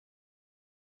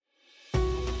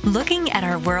Looking at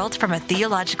our world from a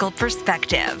theological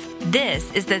perspective.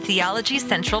 This is the Theology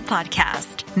Central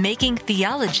Podcast, making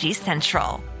theology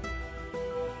central.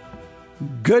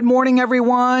 Good morning,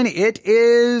 everyone. It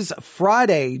is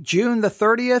Friday, June the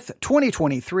 30th,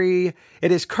 2023.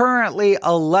 It is currently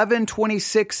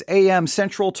 11:26 a.m.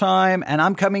 Central Time, and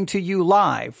I'm coming to you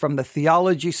live from the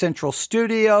Theology Central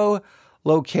studio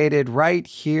located right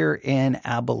here in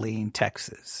Abilene,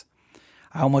 Texas.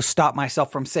 I almost stopped myself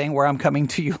from saying where I'm coming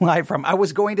to you live from. I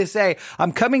was going to say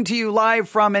I'm coming to you live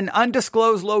from an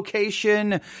undisclosed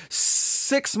location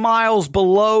 6 miles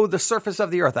below the surface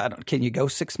of the earth. Can you go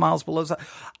 6 miles below?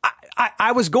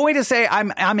 I was going to say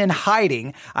I'm in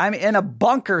hiding. I'm in a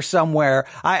bunker somewhere.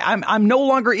 I'm no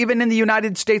longer even in the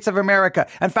United States of America.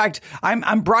 In fact,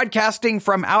 I'm broadcasting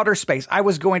from outer space. I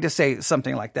was going to say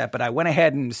something like that, but I went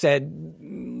ahead and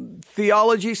said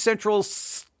Theology Central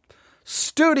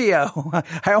Studio.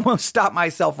 I almost stopped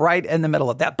myself right in the middle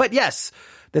of that. But yes,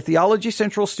 the Theology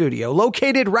Central Studio,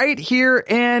 located right here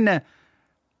in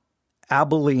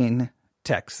Abilene,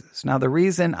 Texas. Now, the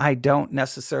reason I don't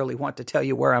necessarily want to tell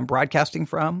you where I'm broadcasting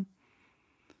from,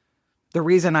 the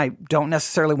reason I don't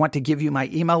necessarily want to give you my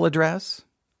email address,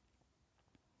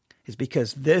 is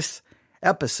because this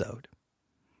episode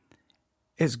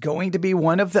is going to be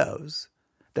one of those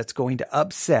that's going to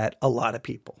upset a lot of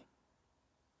people.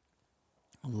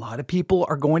 A lot of people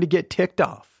are going to get ticked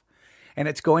off, and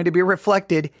it's going to be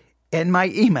reflected in my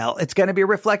email. It's going to be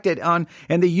reflected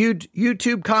in the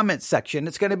YouTube comments section.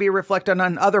 It's going to be reflected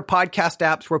on other podcast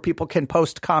apps where people can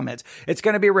post comments. It's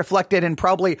going to be reflected in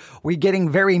probably we getting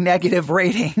very negative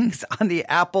ratings on the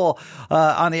Apple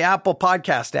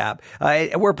podcast app.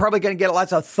 We're probably going to get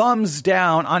lots of thumbs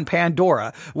down on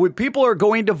Pandora. People are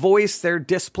going to voice their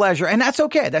displeasure, and that's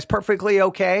okay. That's perfectly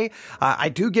okay. I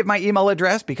do give my email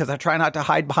address because I try not to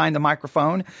hide behind the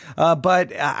microphone.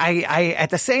 But I at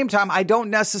the same time, I don't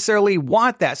necessarily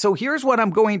want that. So here's what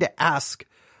I'm going to ask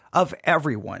of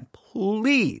everyone.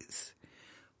 Please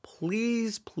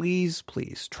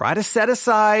try to set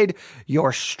aside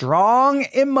your strong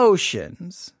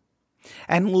emotions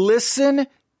and listen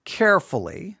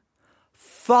carefully,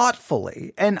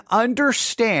 thoughtfully, and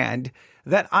understand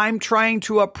that I'm trying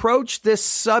to approach this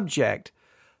subject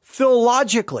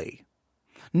theologically.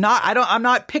 I'm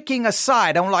not picking a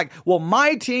side. I'm like, well,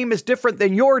 my team is different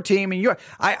than your team, and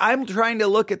I'm trying to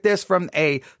look at this from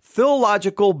a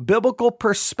theological, biblical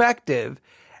perspective.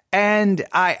 And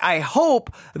I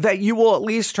hope that you will at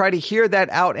least try to hear that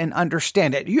out and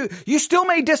understand it. You still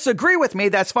may disagree with me.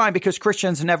 That's fine, because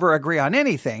Christians never agree on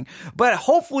anything. But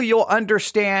hopefully you'll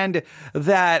understand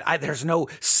that there's no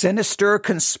sinister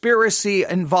conspiracy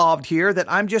involved here, that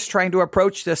I'm just trying to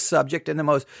approach this subject in the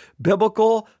most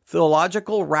biblical,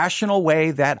 theological, rational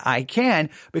way that I can,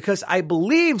 because I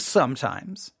believe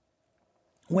sometimes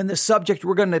when the subject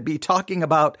we're going to be talking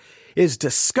about is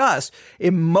discussed,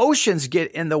 emotions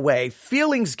get in the way,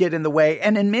 feelings get in the way,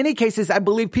 and in many cases, I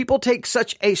believe people take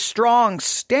such a strong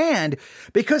stand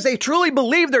because they truly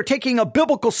believe they're taking a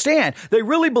biblical stand. They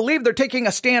really believe they're taking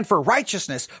a stand for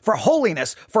righteousness, for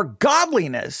holiness, for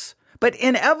godliness, but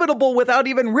inevitable without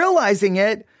even realizing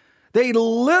it, they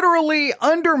literally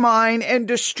undermine and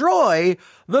destroy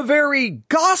the very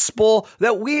gospel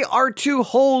that we are to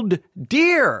hold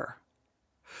dear.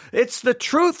 It's the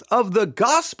truth of the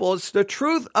gospel. It's the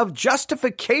truth of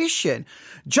justification.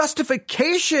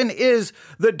 Justification is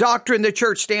the doctrine the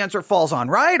church stands or falls on,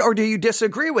 right? Or do you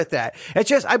disagree with that? It's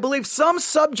just, I believe some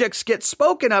subjects get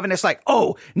spoken of and it's like,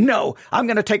 oh, no, I'm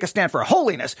going to take a stand for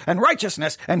holiness and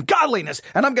righteousness and godliness,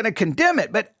 and I'm going to condemn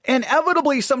it. But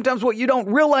inevitably, sometimes what you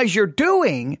don't realize you're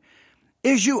doing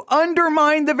is you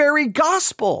undermine the very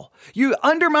gospel. You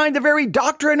undermine the very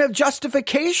doctrine of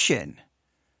justification.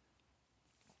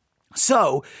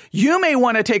 So you may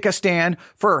want to take a stand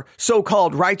for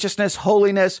so-called righteousness,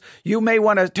 holiness. You may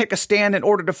want to take a stand in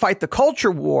order to fight the culture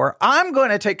war. I'm going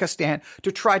to take a stand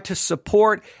to try to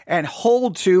support and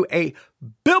hold to a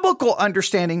biblical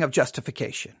understanding of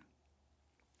justification.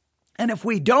 And if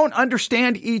we don't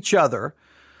understand each other,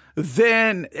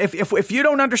 then if you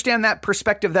don't understand that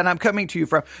perspective that I'm coming to you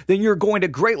from, then you're going to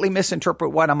greatly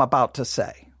misinterpret what I'm about to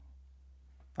say.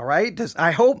 All right?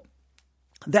 I hope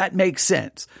that makes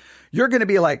sense. You're going to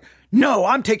be like, no,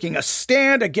 I'm taking a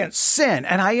stand against sin.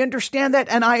 And I understand that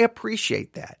and I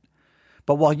appreciate that.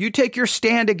 But while you take your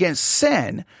stand against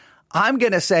sin, I'm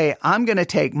going to say, I'm going to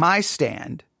take my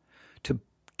stand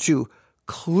to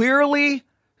clearly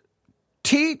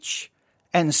teach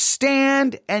and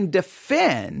stand and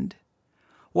defend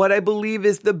what I believe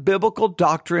is the biblical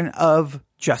doctrine of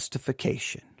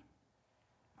justification.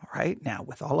 All right. Now,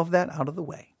 with all of that out of the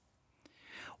way,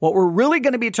 What we're really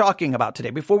going to be talking about today,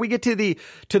 before we get to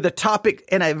the topic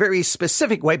in a very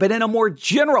specific way, but in a more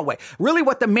general way, really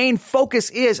what the main focus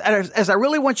is, as I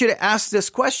really want you to ask this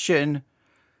question,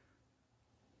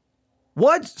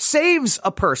 what saves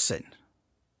a person?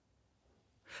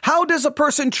 How does a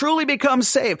person truly become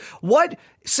saved? What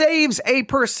saves a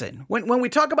person? When we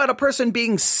talk about a person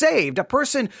being saved, a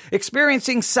person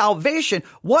experiencing salvation,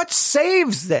 what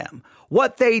saves them?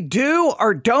 What they do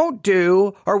or don't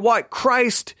do, or what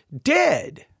Christ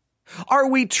did? Are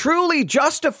we truly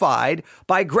justified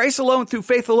by grace alone, through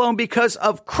faith alone, because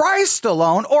of Christ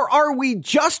alone? Or are we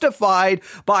justified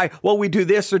by, well, we do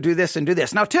this or do this and do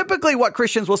this? Now, typically what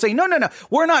Christians will say, no,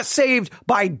 we're not saved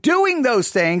by doing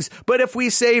those things, but if we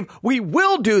save, we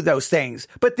will do those things.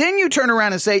 But then you turn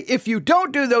around and say, if you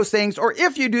don't do those things, or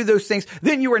if you do those things,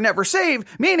 then you are never saved,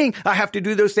 meaning I have to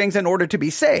do those things in order to be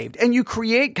saved. And you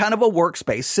create kind of a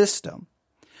works-based system.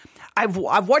 I've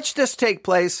watched this take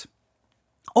place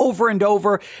over and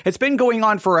over. It's been going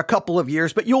on for a couple of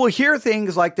years, but you will hear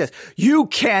things like this. You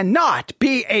cannot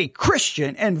be a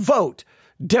Christian and vote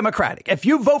Democratic. If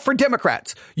you vote for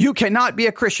Democrats, you cannot be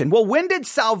a Christian. Well, when did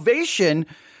salvation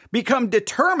become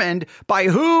determined by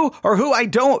who I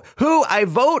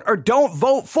vote or don't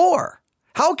vote for?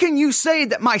 How can you say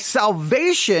that my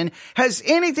salvation has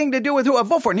anything to do with who I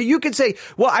vote for? Now, you could say,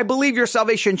 well, I believe your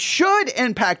salvation should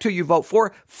impact who you vote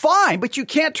for. Fine, but you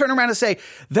can't turn around and say,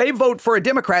 they vote for a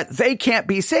Democrat, they can't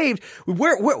be saved.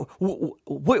 Where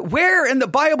in the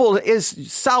Bible is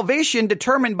salvation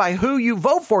determined by who you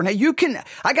vote for? Now,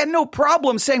 I got no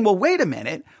problem saying, well, wait a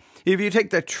minute. If you take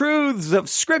the truths of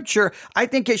Scripture, I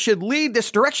think it should lead this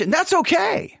direction. That's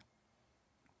okay.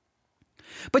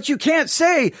 But you can't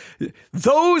say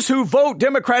those who vote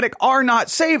Democratic are not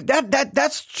saved.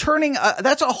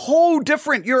 That's a whole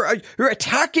different, you're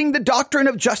attacking the doctrine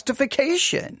of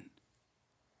justification.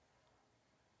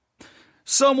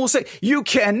 Some will say you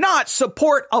cannot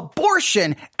support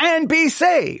abortion and be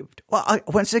saved. Well,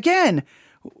 once again,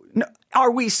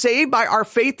 are we saved by our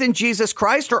faith in Jesus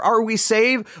Christ, or are we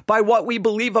saved by what we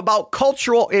believe about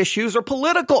cultural issues or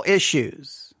political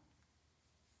issues?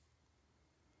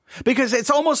 Because it's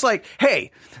almost like,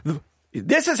 hey,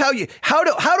 this is how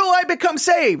do I become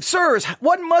saved? Sirs,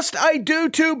 what must I do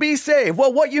to be saved?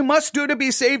 Well, what you must do to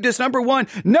be saved is, number 1,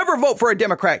 never vote for a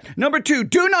Democrat. Number 2,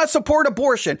 do not support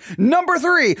abortion. Number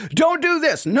 3, don't do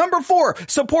this. Number 4,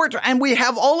 support, and we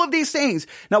have all of these things.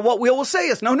 Now, what we will say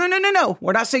is, no.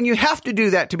 We're not saying you have to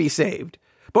do that to be saved.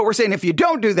 But we're saying if you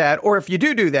don't do that, or if you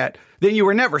do that, then you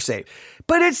were never saved.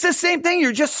 But it's the same thing.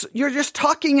 You're just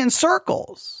talking in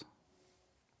circles.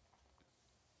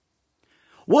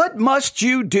 What must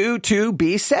you do to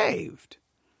be saved?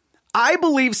 I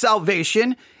believe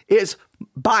salvation is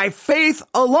by faith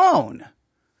alone,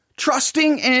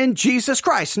 trusting in Jesus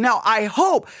Christ. Now, I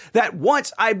hope that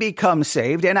once I become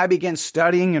saved and I begin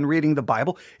studying and reading the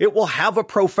Bible, it will have a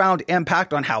profound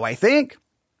impact on how I think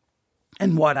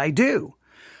and what I do.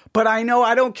 But I know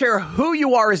I don't care who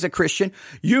you are as a Christian.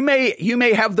 You may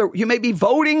be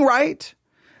voting right.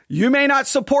 You may not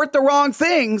support the wrong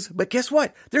things, but guess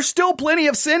what? There's still plenty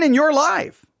of sin in your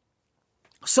life.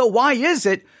 So why is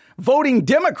it voting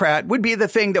Democrat would be the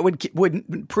thing that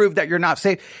would prove that you're not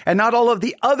saved, and not all of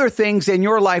the other things in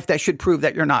your life that should prove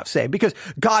that you're not saved? Because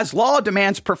God's law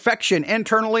demands perfection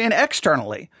internally and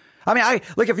externally. I mean,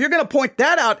 if you're going to point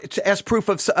that out as proof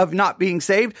of not being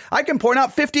saved, I can point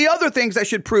out 50 other things that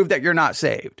should prove that you're not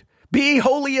saved. Be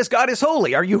holy as God is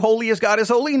holy. Are you holy as God is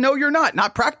holy? No, you're not.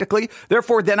 Not practically.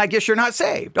 Therefore, then I guess you're not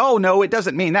saved. Oh, no, it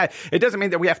doesn't mean that. It doesn't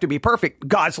mean that we have to be perfect.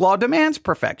 God's law demands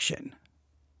perfection.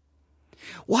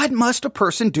 What must a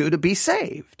person do to be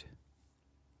saved?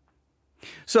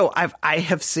 So I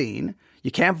have seen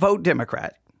you can't vote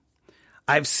Democrat.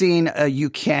 I've seen you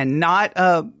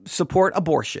cannot support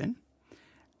abortion.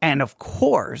 And of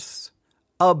course,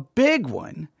 a big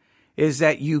one is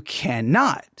that you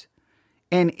cannot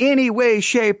in any way,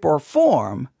 shape, or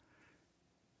form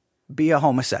be a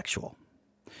homosexual.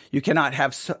 You cannot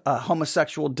have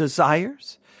homosexual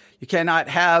desires. You cannot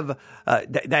have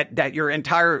that your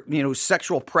entire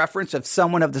sexual preference of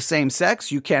someone of the same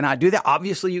sex. You cannot do that.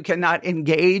 Obviously, you cannot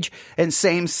engage in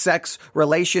same-sex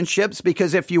relationships,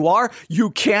 because if you are,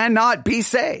 you cannot be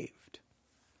saved.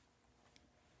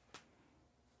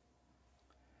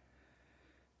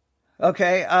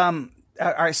 Okay.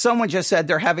 All right, someone just said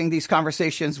they're having these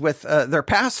conversations with their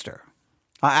pastor.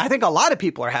 I think a lot of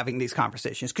people are having these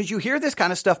conversations because you hear this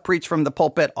kind of stuff preached from the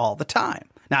pulpit all the time.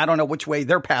 Now, I don't know which way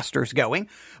their pastor's going,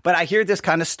 but I hear this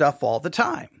kind of stuff all the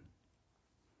time.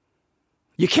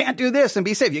 You can't do this and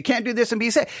be saved. You can't do this and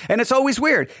be saved. And it's always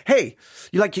weird. Hey,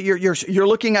 you're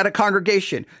looking at a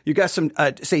congregation. You got some,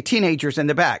 say, teenagers in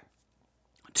the back.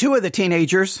 Two of the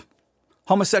teenagers,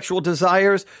 homosexual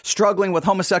desires, struggling with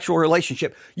homosexual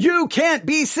relationship. You can't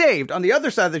be saved. On the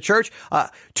other side of the church,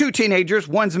 two teenagers,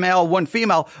 one's male, one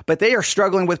female, but they are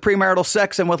struggling with premarital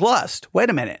sex and with lust.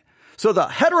 Wait a minute. So the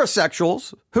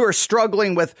heterosexuals who are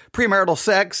struggling with premarital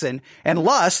sex and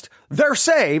lust, they're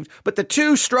saved, but the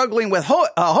two struggling with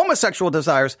homosexual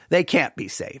desires, they can't be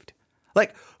saved.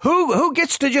 Like, who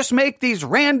gets to just make these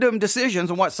random decisions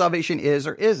on what salvation is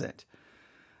or isn't?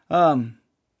 Yeah,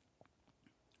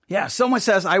 someone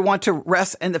says, I want to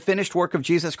rest in the finished work of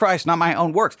Jesus Christ, not my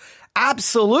own works.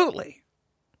 Absolutely.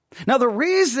 Now, the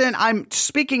reason I'm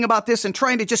speaking about this and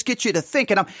trying to just get you to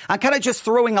think, and I'm kind of just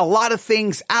throwing a lot of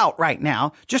things out right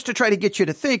now just to try to get you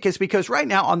to think, is because right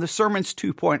now on the Sermons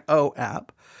 2.0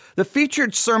 app, the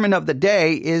featured sermon of the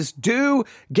day is, Do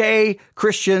Gay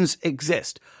Christians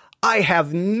Exist? I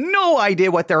have no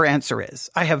idea what their answer is.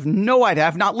 I have no idea.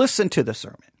 I've not listened to the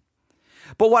sermon.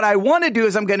 But what I want to do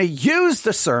is I'm going to use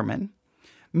the sermon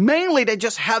mainly to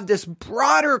just have this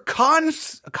broader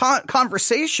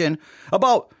conversation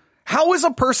about how is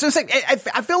a person saved.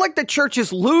 I feel like the church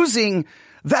is losing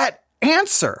that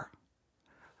answer.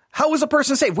 How is a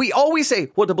person saved? We always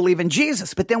say, well, to believe in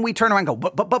Jesus, but then we turn around and go,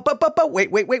 but,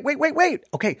 wait.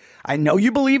 Okay, I know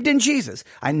you believed in Jesus.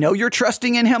 I know you're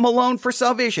trusting in him alone for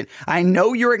salvation. I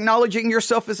know you're acknowledging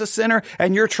yourself as a sinner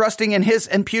and you're trusting in his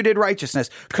imputed righteousness.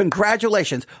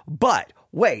 Congratulations. But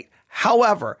wait,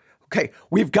 however, okay,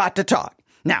 we've got to talk.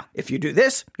 Now, if you do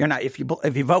this, you're not, if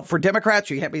you vote for Democrats,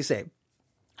 you can't be saved.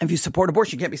 If you support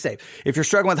abortion, you can't be saved. If you're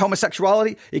struggling with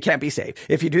homosexuality, you can't be saved.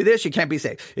 If you do this, you can't be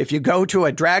saved. If you go to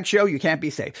a drag show, you can't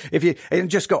be saved. And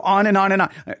just go on and on and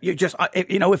on. You just,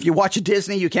 if you watch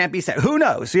Disney, you can't be saved. Who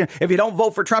knows? If you don't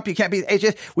vote for Trump, you can't be,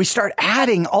 we start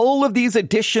adding all of these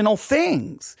additional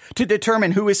things to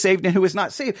determine who is saved and who is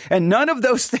not saved. And none of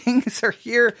those things are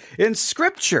here in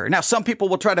Scripture. Now, some people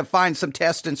will try to find some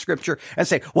tests in Scripture and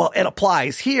say, well, it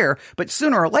applies here, but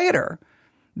sooner or later,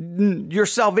 your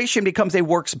salvation becomes a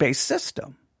works-based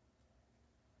system.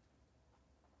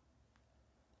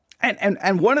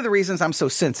 And one of the reasons I'm so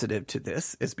sensitive to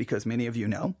this is because many of you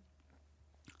know,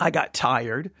 I got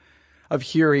tired of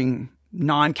hearing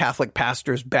non-Catholic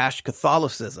pastors bash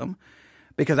Catholicism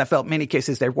because I felt in many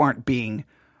cases they weren't being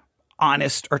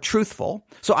honest or truthful.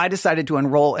 So I decided to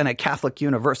enroll in a Catholic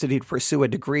university to pursue a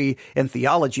degree in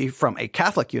theology from a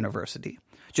Catholic university,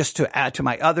 just to add to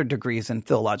my other degrees in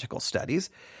theological studies.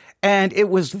 And it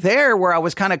was there where I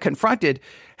was kind of confronted.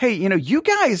 Hey, you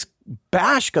guys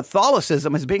bash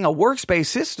Catholicism as being a works-based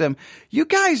system. You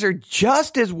guys are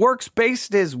just as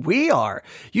works-based as we are.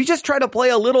 You just try to play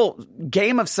a little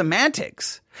game of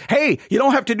semantics. Hey, you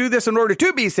don't have to do this in order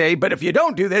to be saved, but if you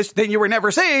don't do this, then you were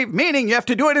never saved, meaning you have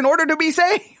to do it in order to be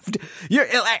saved.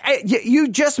 You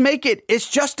just make it's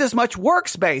just as much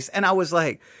works-based. And I was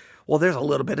like, well, there's a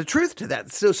little bit of truth to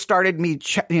that. So started me,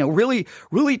 really,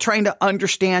 really trying to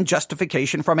understand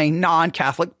justification from a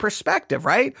non-Catholic perspective,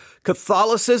 right?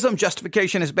 Catholicism,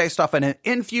 justification is based off an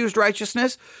infused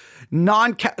righteousness.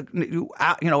 From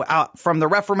the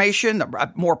Reformation,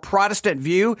 the more Protestant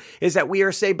view is that we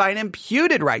are saved by an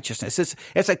imputed righteousness.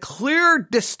 It's a clear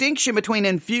distinction between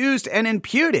infused and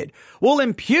imputed. Well,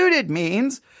 imputed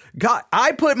means God,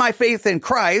 I put my faith in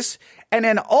Christ, and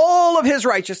in all of his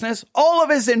righteousness, all of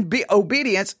his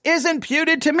obedience is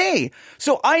imputed to me.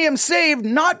 So I am saved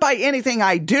not by anything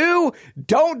I do,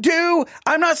 don't do.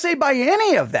 I'm not saved by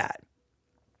any of that.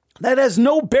 That has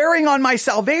no bearing on my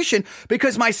salvation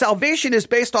because my salvation is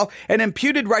based off an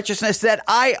imputed righteousness that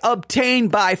I obtain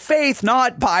by faith,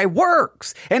 not by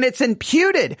works. And it's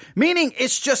imputed, meaning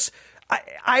it's just,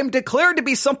 I'm declared to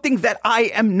be something that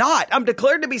I am not. I'm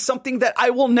declared to be something that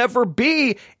I will never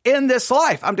be in this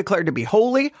life. I'm declared to be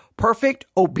holy, perfect,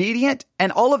 obedient,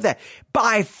 and all of that.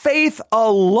 By faith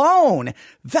alone.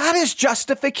 That is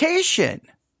justification.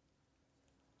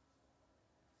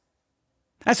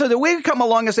 And so that we come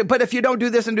along and say, but if you don't do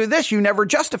this and do this, you never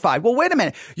justified. Well, wait a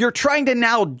minute. You're trying to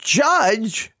now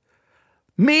judge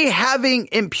me having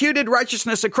imputed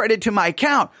righteousness accredited to my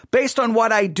account based on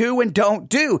what I do and don't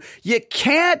do. You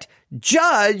can't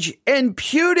judge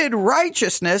imputed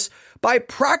righteousness by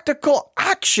practical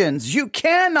actions. You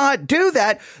cannot do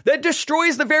that. That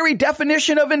destroys the very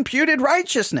definition of imputed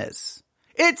righteousness.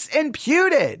 It's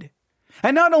imputed.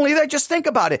 And not only that, just think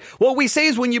about it. What we say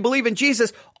is when you believe in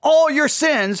Jesus, all your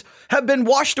sins have been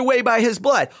washed away by his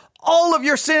blood. All of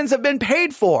your sins have been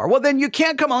paid for. Well, then you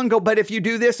can't come on and go, but if you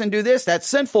do this and do this, that's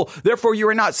sinful. Therefore, you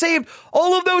are not saved.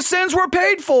 All of those sins were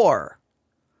paid for.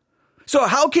 So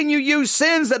how can you use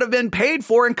sins that have been paid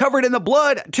for and covered in the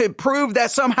blood to prove that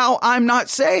somehow I'm not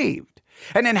saved?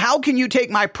 And then how can you take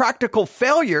my practical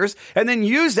failures and then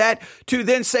use that to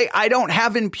then say I don't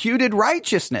have imputed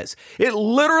righteousness? It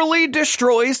literally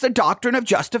destroys the doctrine of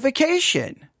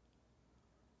justification.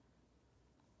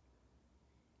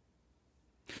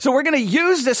 So we're going to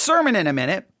use this sermon in a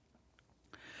minute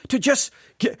to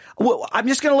I'm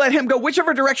just going to let him go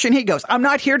whichever direction he goes. I'm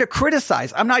not here to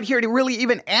criticize. I'm not here to really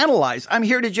even analyze. I'm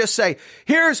here to just say,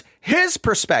 here's his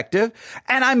perspective.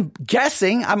 And I'm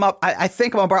guessing, I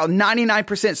think I'm about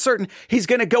 99% certain he's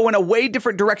going to go in a way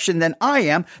different direction than I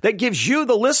am. That gives you,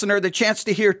 the listener, the chance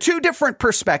to hear two different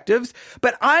perspectives.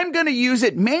 But I'm going to use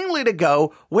it mainly to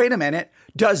go, wait a minute,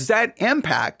 does that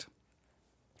impact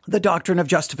the doctrine of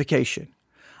justification?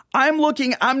 I'm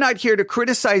not here to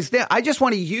criticize them. I just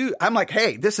want to use, I'm like,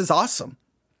 hey, this is awesome.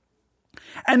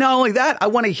 And not only that, I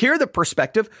want to hear the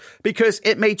perspective because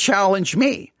it may challenge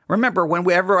me. Remember,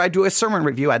 whenever I do a sermon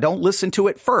review, I don't listen to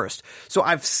it first. So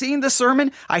I've seen the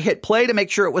sermon, I hit play to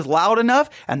make sure it was loud enough,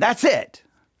 and that's it.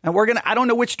 And I don't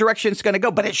know which direction it's going to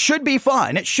go, but it should be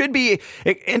fun. It should be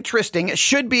interesting. It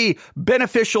should be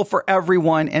beneficial for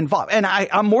everyone involved. And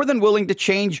I'm more than willing to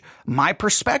change my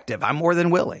perspective. I'm more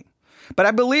than willing. But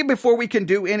I believe before we can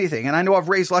do anything, and I know I've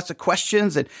raised lots of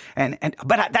questions,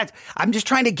 but I'm just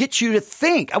trying to get you to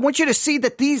think. I want you to see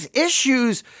that these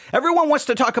issues, everyone wants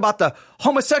to talk about the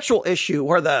homosexual issue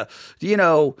or the,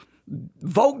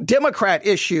 vote Democrat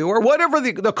issue or whatever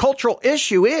the cultural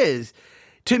issue is.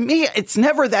 To me, it's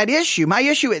never that issue. My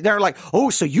issue, they're like, oh,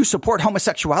 so you support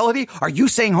homosexuality? Are you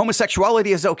saying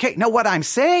homosexuality is okay? No, what I'm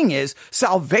saying is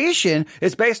salvation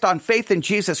is based on faith in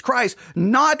Jesus Christ,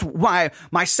 not my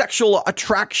sexual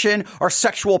attraction or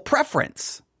sexual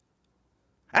preference.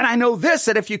 And I know this,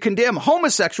 that if you condemn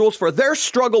homosexuals for their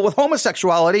struggle with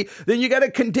homosexuality, then you got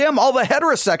to condemn all the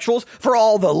heterosexuals for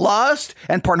all the lust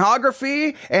and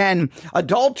pornography and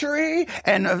adultery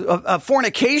and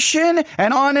fornication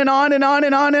and on and on and on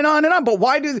and on and on and on. But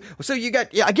you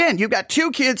got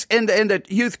two kids in the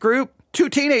youth group, two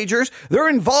teenagers. They're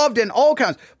involved in all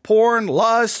kinds of porn,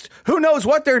 lust, who knows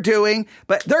what they're doing,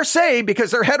 but they're saved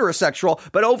because they're heterosexual.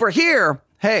 But over here,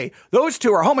 hey, those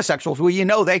two are homosexuals.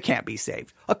 Well, they can't be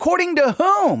saved. According to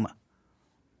whom?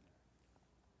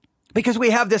 Because we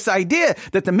have this idea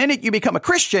that the minute you become a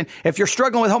Christian, if you're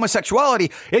struggling with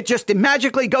homosexuality, it just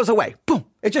magically goes away. Boom.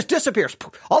 It just disappears.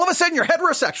 All of a sudden, you're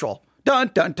heterosexual.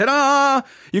 Dun, dun, dun, dun.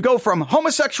 You go from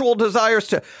homosexual desires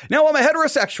to, now I'm a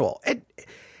heterosexual.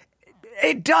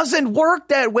 It doesn't work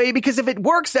that way, because if it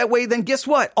works that way, then guess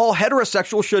what? All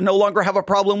heterosexuals should no longer have a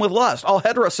problem with lust. All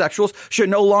heterosexuals should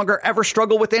no longer ever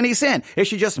struggle with any sin. It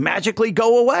should just magically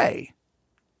go away.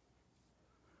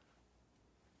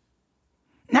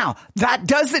 Now, that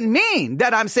doesn't mean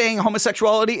that I'm saying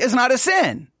homosexuality is not a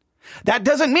sin. That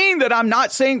doesn't mean that I'm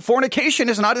not saying fornication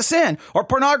is not a sin or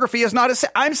pornography is not a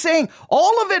sin. I'm saying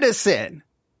all of it is sin.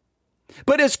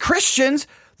 But as Christians,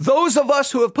 those of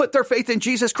us who have put their faith in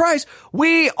Jesus Christ,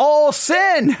 we all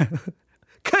sin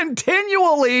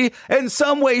continually in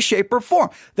some way, shape, or form.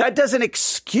 That doesn't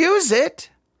excuse it.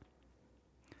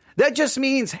 That just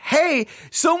means, hey,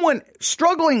 someone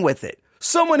struggling with it,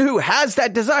 someone who has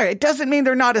that desire, it doesn't mean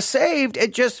they're not saved.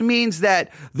 It just means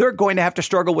that they're going to have to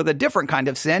struggle with a different kind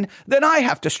of sin than I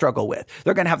have to struggle with.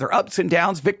 They're going to have their ups and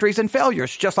downs, victories and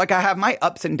failures, just like I have my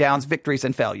ups and downs, victories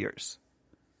and failures.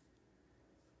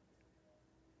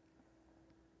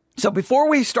 So before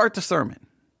we start the sermon,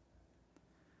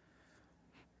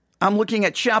 I'm looking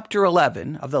at chapter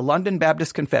 11 of the London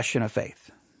Baptist Confession of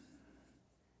Faith.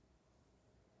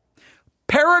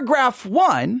 Paragraph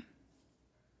 1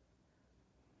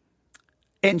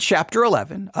 in chapter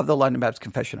 11 of the London Baptist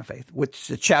Confession of Faith, which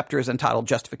the chapter is entitled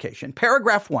Justification.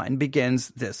 Paragraph 1 begins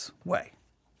this way.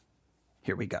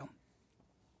 Here we go.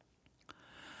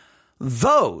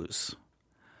 Those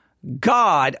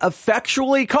God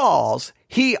effectually calls,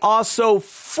 he also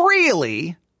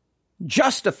freely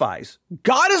justifies.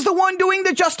 God is the one doing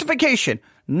the justification,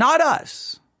 not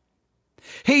us.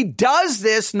 He does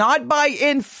this not by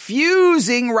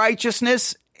infusing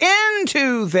righteousness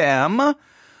into them,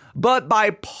 but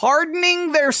by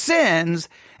pardoning their sins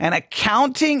and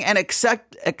accounting and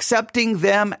accepting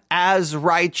them as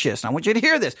righteous. Now, I want you to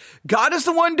hear this. God is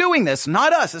the one doing this,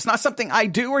 not us. It's not something I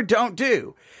do or don't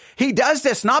do. He does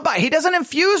this he doesn't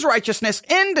infuse righteousness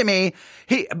into me,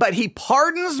 but he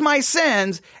pardons my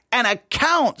sins and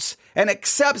accounts and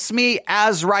accepts me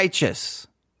as righteous.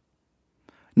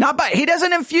 He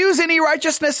doesn't infuse any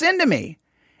righteousness into me.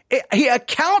 He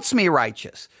accounts me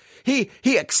righteous. He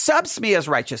accepts me as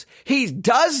righteous. He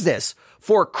does this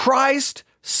for Christ's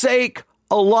sake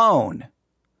alone.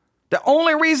 The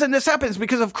only reason this happens is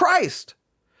because of Christ.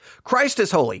 Christ is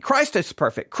holy. Christ is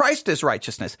perfect. Christ is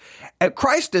righteousness.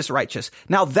 Christ is righteous.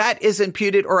 Now that is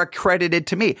imputed or accredited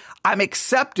to me. I'm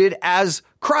accepted as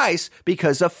Christ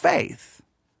because of faith.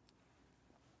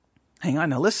 Hang on,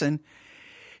 now listen.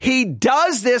 He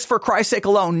does this for Christ's sake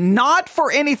alone, not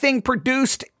for anything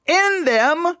produced in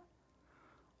them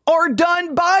or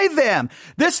done by them.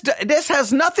 This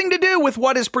has nothing to do with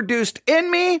what is produced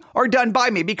in me or done by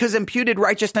me, because imputed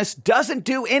righteousness doesn't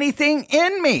do anything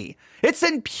in me. It's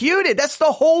imputed. That's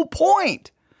the whole point.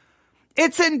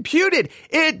 It's imputed.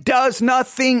 It does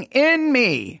nothing in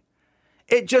me.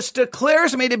 It just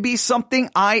declares me to be something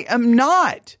I am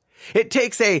not. It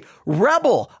takes a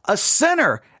rebel, a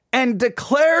sinner, and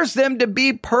declares them to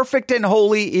be perfect and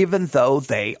holy even though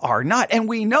they are not. And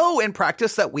we know in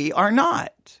practice that we are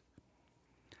not.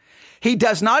 He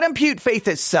does not impute faith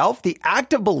itself, the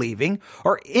act of believing,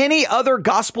 or any other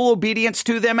gospel obedience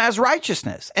to them as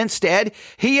righteousness. Instead,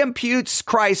 he imputes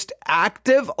Christ's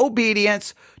active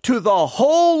obedience to the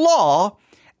whole law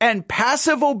and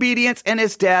passive obedience in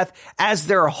his death as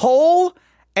their whole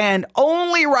and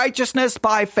only righteousness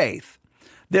by faith.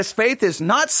 This faith is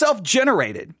not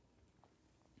self-generated.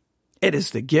 It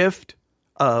is the gift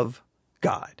of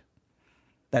God.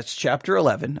 That's chapter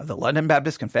 11 of the London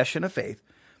Baptist Confession of Faith,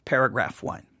 paragraph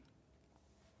 1.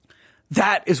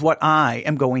 That is what I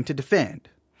am going to defend.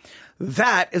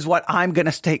 That is what I'm going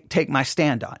to take my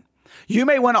stand on. You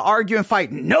may want to argue and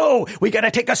fight. No, we got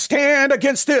to take a stand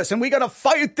against this, and we got to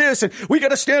fight this, and we got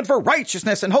to stand for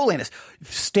righteousness and holiness.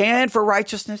 Stand for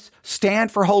righteousness,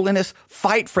 stand for holiness,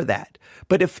 fight for that.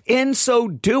 But if in so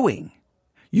doing,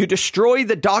 you destroy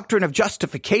the doctrine of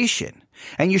justification,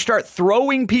 and you start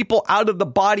throwing people out of the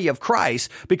body of Christ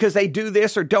because they do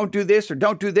this or don't do this or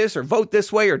don't do this or vote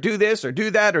this way or do this or do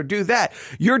that or do that,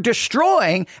 you're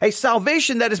destroying a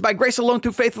salvation that is by grace alone,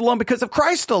 through faith alone, because of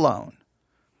Christ alone.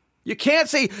 You can't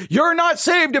say, you're not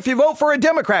saved if you vote for a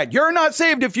Democrat. You're not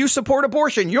saved if you support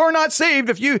abortion. You're not saved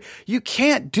if you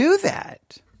can't do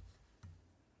that.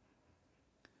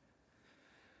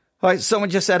 All right,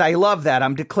 someone just said, I love that.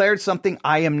 I'm declared something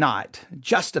I am not.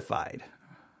 Justified,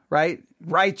 right?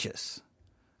 Righteous.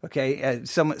 Okay,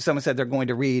 someone said they're going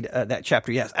to read that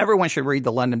chapter. Yes, everyone should read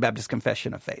the London Baptist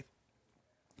Confession of Faith.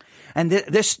 And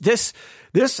this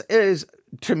is,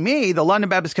 to me, the London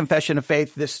Baptist Confession of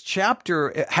Faith, this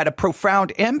chapter had a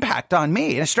profound impact on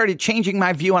me. And it started changing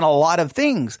my view on a lot of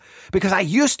things, because I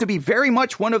used to be very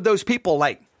much one of those people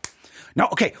like, no,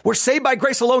 okay, we're saved by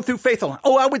grace alone, through faith alone.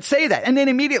 Oh, I would say that. And then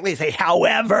immediately say,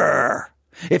 however,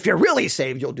 if you're really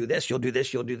saved, you'll do this, you'll do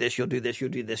this, you'll do this, you'll do this, you'll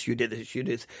do this, you do this, you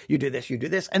do this, you do this, you do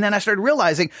this. And then I started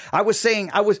realizing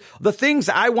the things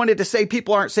I wanted to say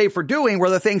people aren't saved for doing were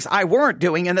the things I weren't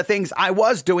doing, and the things I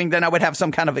was doing, then I would have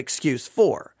some kind of excuse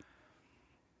for.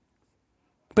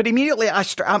 But immediately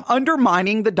I'm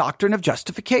undermining the doctrine of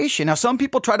justification. Now, some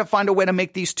people try to find a way to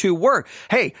make these two work.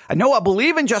 Hey, I know I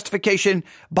believe in justification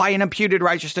by an imputed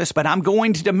righteousness, but I'm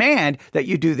going to demand that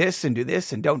you do this and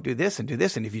don't do this and do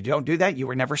this. And if you don't do that, you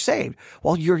were never saved.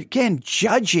 Well, you're again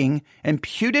judging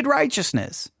imputed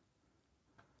righteousness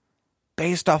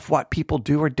based off what people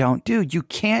do or don't do. You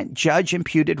can't judge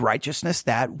imputed righteousness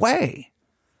that way.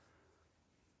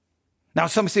 Now,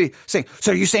 somebody saying,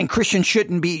 so you're saying Christians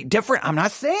shouldn't be different? I'm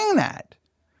not saying that.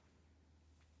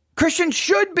 Christians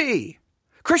should be.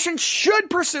 Christians should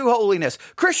pursue holiness.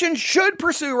 Christians should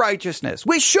pursue righteousness.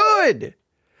 We should.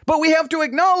 But we have to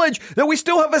acknowledge that we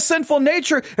still have a sinful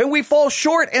nature, and we fall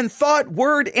short in thought,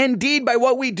 word, and deed by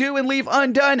what we do and leave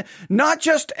undone, not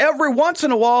just every once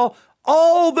in a while,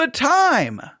 all the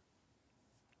time.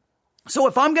 So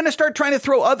if I'm going to start trying to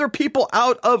throw other people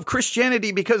out of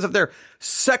Christianity because of their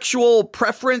sexual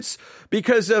preference,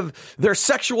 because of their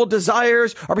sexual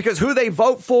desires, or because who they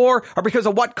vote for, or because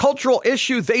of what cultural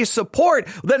issue they support,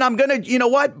 then I'm going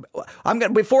to,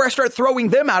 before I start throwing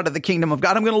them out of the kingdom of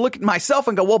God, I'm going to look at myself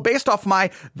and go, well, based off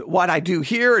what I do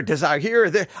here, desire here,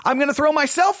 I'm going to throw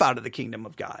myself out of the kingdom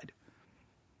of God.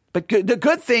 But the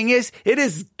good thing is, it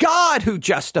is God who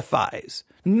justifies,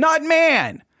 not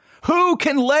man. Who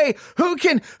can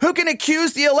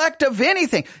accuse the elect of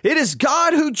anything? It is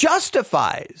God who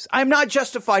justifies. I'm not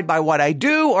justified by what I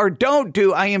do or don't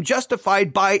do. I am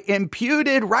justified by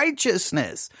imputed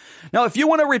righteousness. Now, if you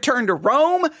want to return to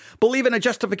Rome, believe in a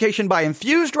justification by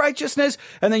infused righteousness,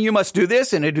 and then you must do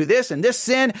this and do this and this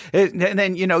sin, and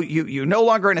then, you're no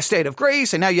longer in a state of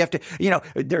grace, and now you have to,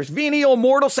 there's venial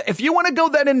mortal sin. If you want to go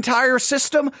that entire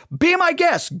system, be my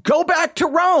guest. Go back to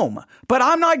Rome. But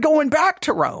I'm not going back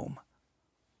to Rome.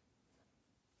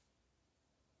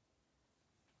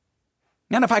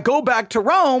 And if I go back to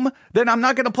Rome, then I'm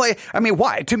not going to play. I mean,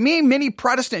 why? To me, many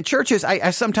Protestant churches,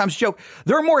 I sometimes joke,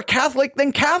 they're more Catholic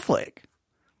than Catholic.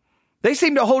 They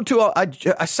seem to hold to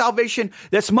a salvation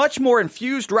that's much more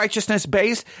infused righteousness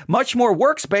based, much more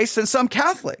works based than some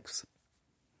Catholics.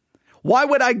 Why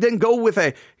would I then go with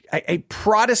a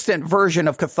Protestant version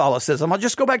of Catholicism? I'll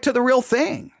just go back to the real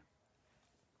thing.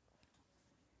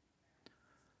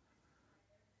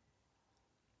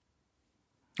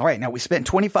 All right, now we spent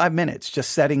 25 minutes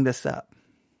just setting this up.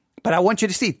 But I want you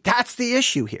to see, that's the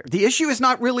issue here. The issue is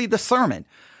not really the sermon.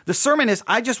 The sermon is,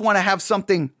 I just want to have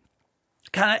something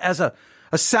kind of as a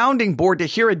sounding board to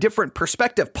hear a different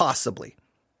perspective, possibly.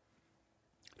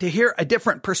 To hear a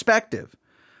different perspective.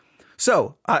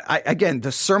 So, again,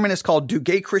 the sermon is called, Do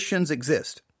Gay Christians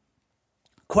Exist?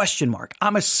 Question mark.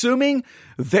 I'm assuming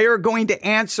they're going to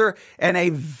answer in a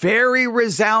very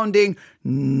resounding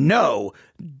no.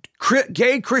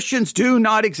 Gay Christians do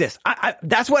not exist.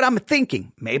 That's what I'm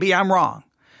thinking. Maybe I'm wrong.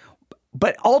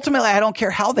 But ultimately, I don't care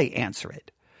how they answer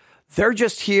it. They're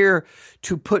just here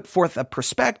to put forth a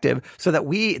perspective so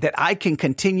that I can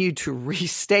continue to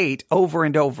restate over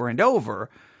and over and over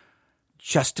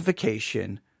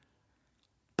justification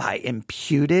by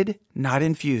imputed, not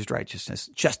infused righteousness,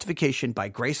 justification by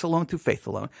grace alone through faith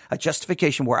alone, a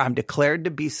justification where I'm declared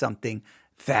to be something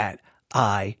that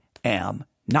I am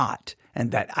not,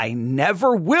 and that I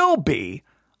never will be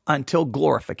until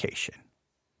glorification.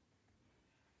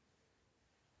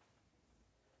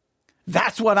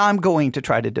 That's what I'm going to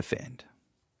try to defend.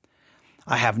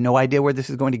 I have no idea where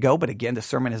this is going to go, but again, the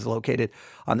sermon is located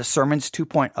on the Sermons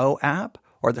 2.0 app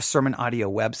or the Sermon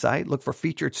Audio website. Look for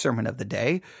Featured Sermon of the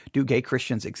Day. Do Gay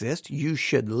Christians Exist? You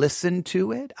should listen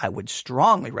to it. I would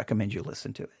strongly recommend you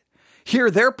listen to it. Hear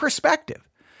their perspective.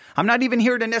 I'm not even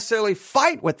here to necessarily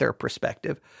fight with their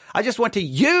perspective. I just want to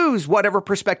use whatever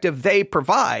perspective they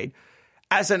provide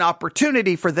as an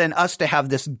opportunity for then us to have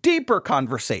this deeper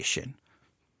conversation.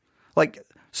 Like,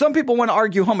 some people want to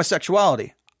argue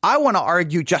homosexuality. I want to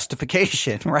argue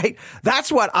justification, right?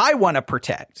 That's what I want to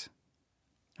protect.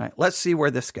 All right, let's see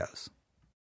where this goes.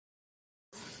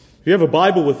 If you have a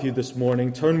Bible with you this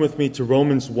morning, turn with me to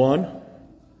Romans 1.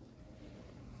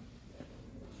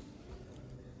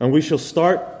 And we shall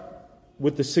start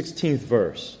with the 16th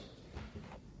verse.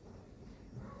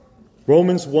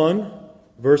 Romans 1,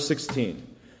 verse 16.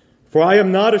 For I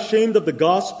am not ashamed of the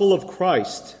gospel of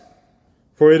Christ,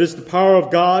 for it is the power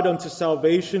of God unto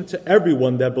salvation to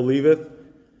everyone that believeth,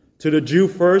 to the Jew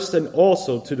first and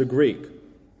also to the Greek.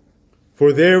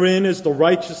 For therein is the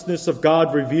righteousness of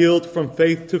God revealed from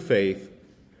faith to faith,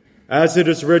 as it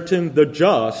is written, the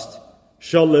just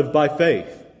shall live by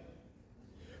faith.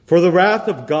 For the wrath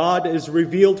of God is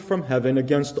revealed from heaven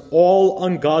against all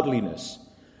ungodliness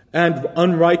and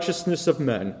unrighteousness of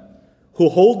men, who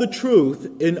hold the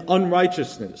truth in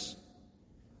unrighteousness.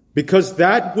 Because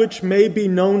that which may be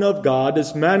known of God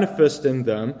is manifest in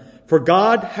them, for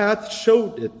God hath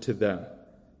showed it to them.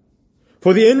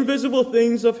 For the invisible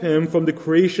things of him from the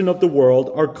creation of the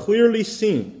world are clearly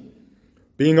seen,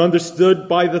 being understood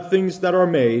by the things that are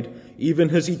made, even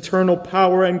his eternal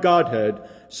power and Godhead,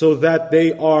 so that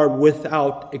they are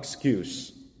without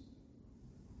excuse.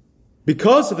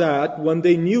 Because that, when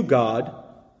they knew God,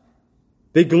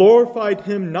 they glorified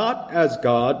him not as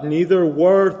God, neither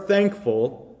were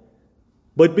thankful,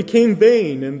 but became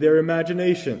vain in their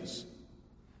imaginations,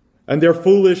 and their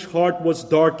foolish heart was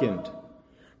darkened.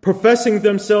 Professing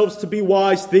themselves to be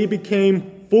wise, they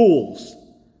became fools,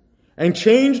 and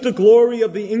changed the glory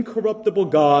of the incorruptible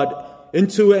God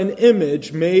into an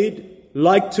image made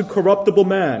like to corruptible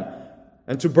man,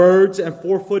 and to birds and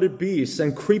four-footed beasts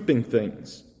and creeping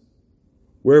things.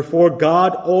 Wherefore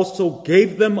God also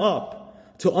gave them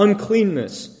up to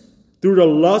uncleanness through the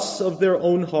lusts of their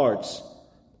own hearts,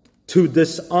 to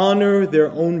dishonor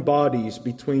their own bodies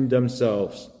between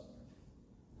themselves,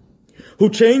 who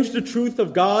changed the truth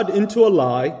of God into a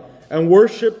lie, and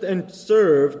worshipped and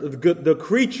served the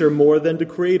creature more than the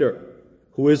Creator,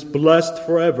 who is blessed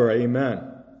forever. Amen.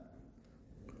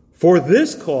 For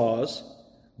this cause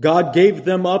God gave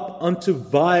them up unto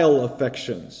vile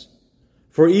affections.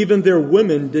 For even their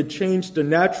women did change the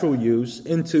natural use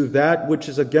into that which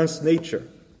is against nature.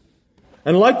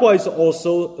 And likewise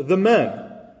also the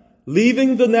men,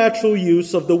 leaving the natural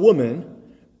use of the woman,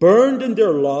 burned in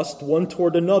their lust one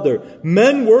toward another,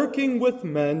 men working with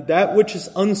men that which is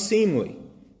unseemly,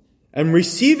 and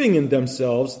receiving in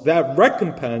themselves that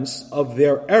recompense of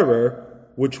their error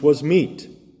which was meet.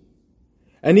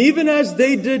 And even as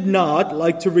they did not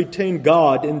like to retain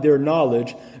God in their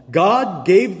knowledge, God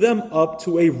gave them up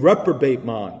to a reprobate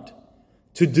mind,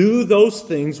 to do those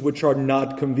things which are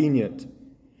not convenient,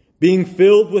 being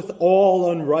filled with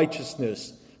all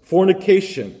unrighteousness,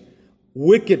 fornication,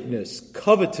 wickedness,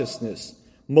 covetousness,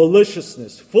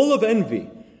 maliciousness, full of envy,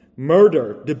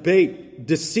 murder, debate,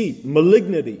 deceit,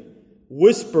 malignity,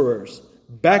 whisperers,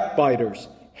 backbiters,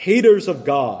 haters of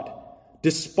God,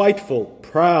 despiteful,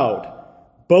 proud,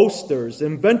 boasters,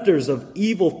 inventors of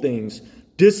evil things,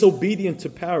 disobedient to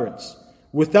parents,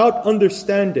 without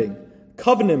understanding,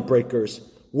 covenant breakers,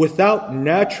 without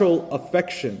natural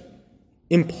affection,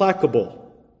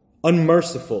 implacable,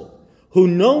 unmerciful, who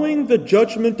knowing the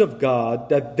judgment of God,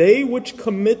 that they which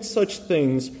commit such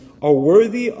things are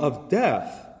worthy of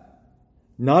death,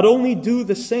 not only do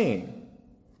the same,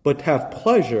 but have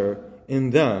pleasure in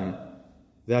them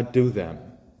that do them.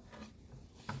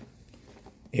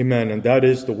 Amen. And that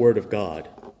is the Word of God.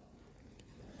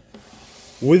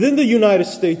 Within the United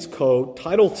States Code,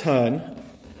 Title 10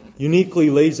 uniquely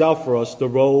lays out for us the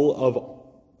role of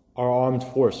our armed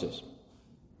forces.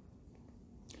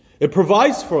 It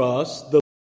provides for us the...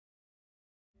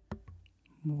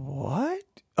 What?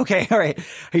 Okay, all right.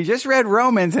 He just read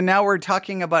Romans, and now we're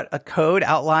talking about a code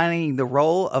outlining the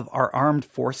role of our armed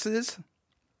forces.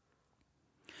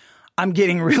 I'm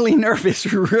getting really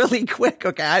nervous really quick,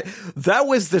 okay? That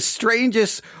was the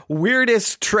strangest,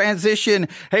 weirdest transition.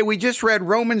 Hey, we just read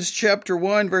Romans chapter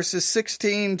 1, verses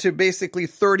 16 to basically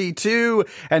 32,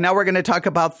 and now we're going to talk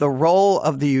about the role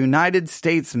of the United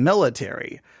States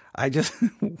military. I just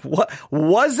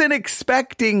wasn't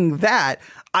expecting that.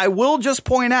 I will just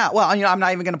point out, well, I'm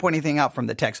not even going to point anything out from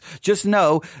the text. Just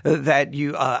know that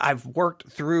I've worked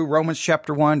through Romans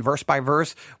chapter 1, verse by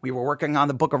verse. We were working on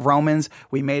the book of Romans.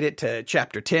 We made it to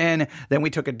chapter 10. Then we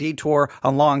took a detour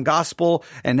on law and gospel,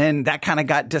 and then that kind of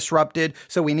got disrupted.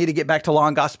 So we need to get back to law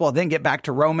and gospel, then get back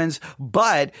to Romans.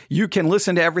 But you can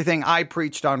listen to everything I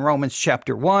preached on Romans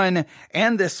chapter 1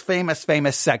 and this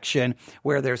famous section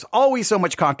where there's always so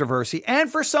much controversy.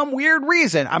 And for some weird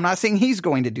reason, I'm not saying he's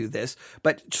going to do this,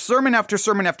 but sermon after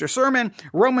sermon after sermon,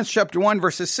 Romans chapter 1,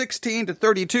 verses 16 to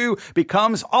 32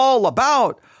 becomes all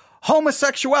about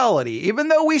homosexuality, even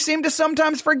though we seem to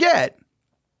sometimes forget.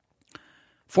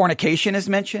 Fornication is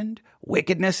mentioned,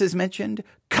 wickedness is mentioned,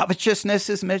 covetousness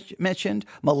is mentioned,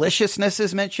 maliciousness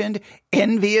is mentioned,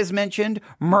 envy is mentioned,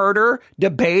 murder,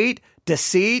 debate,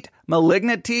 deceit,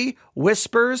 malignity,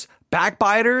 whispers,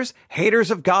 backbiters,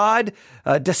 haters of God,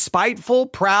 despiteful,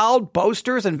 proud,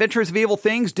 boasters, inventors of evil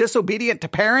things, disobedient to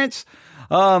parents,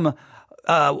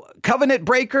 covenant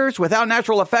breakers, without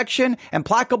natural affection,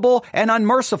 implacable, and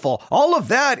unmerciful. All of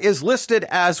that is listed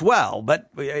as well. But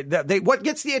what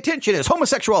gets the attention is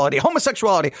homosexuality.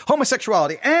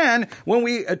 And when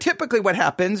we typically what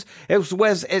happens is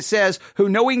it says, who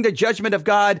knowing the judgment of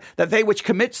God, that they which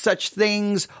commit such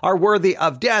things are worthy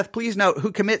of death. Please note,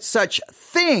 who commit such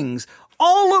things.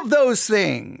 All of those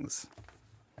things.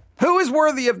 Who is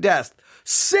worthy of death?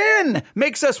 Sin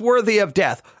makes us worthy of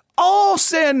death. All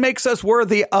sin makes us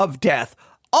worthy of death.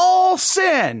 All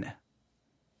sin.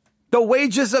 The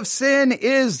wages of sin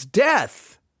is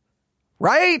death.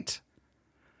 Right?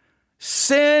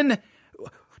 Sin.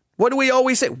 What do we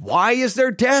always say? Why is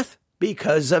there death?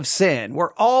 Because of sin.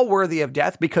 We're all worthy of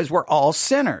death because we're all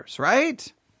sinners,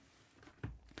 right?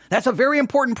 That's a very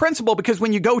important principle, because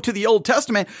when you go to the Old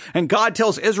Testament and God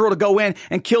tells Israel to go in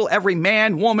and kill every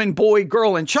man, woman, boy,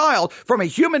 girl, and child, from a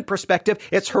human perspective,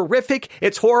 it's horrific,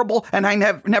 it's horrible, and I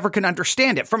never can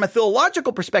understand it. From a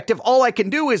theological perspective, all I can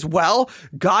do is, well,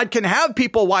 God can have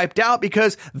people wiped out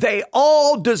because they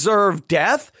all deserve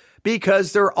death,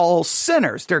 because they're all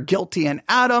sinners. They're guilty in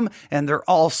Adam, and they're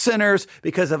all sinners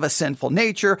because of a sinful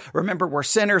nature. Remember, we're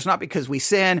sinners not because we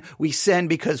sin. We sin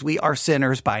because we are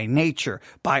sinners by nature,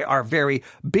 by our very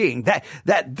being.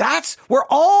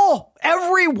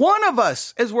 Every one of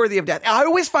us is worthy of death. I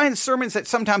always find sermons that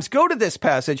sometimes go to this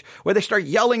passage where they start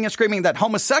yelling and screaming that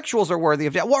homosexuals are worthy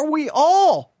of death. Well, we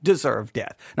all deserve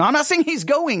death. Now, I'm not saying he's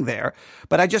going there,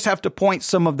 but I just have to point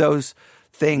some of those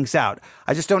things out.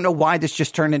 I just don't know why this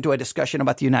just turned into a discussion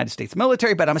about the United States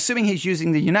military, but I'm assuming he's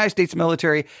using the United States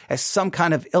military as some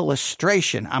kind of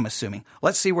illustration, I'm assuming.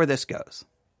 Let's see where this goes.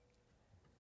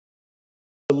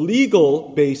 The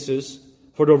legal basis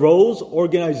for the roles,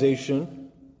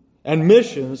 organization, and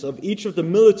missions of each of the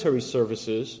military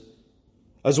services,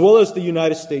 as well as the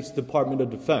United States Department of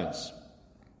Defense.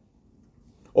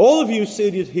 All of you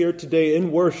seated here today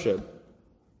in worship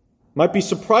might be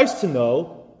surprised to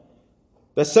know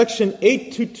that Section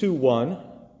 8221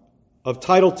 of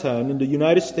Title 10 in the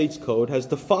United States Code has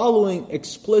the following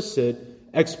explicit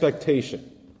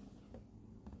expectation.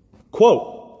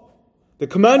 Quote, the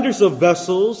commanders of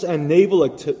vessels and naval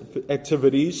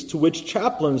activities to which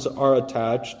chaplains are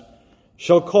attached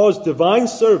shall cause divine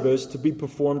service to be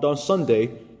performed on Sunday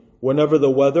whenever the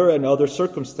weather and other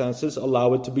circumstances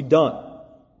allow it to be done.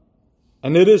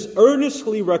 And it is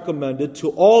earnestly recommended to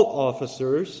all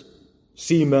officers,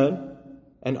 seamen,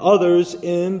 and others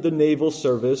in the naval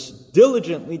service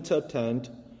diligently to attend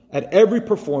at every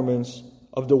performance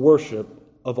of the worship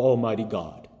of Almighty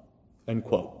God. End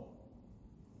quote.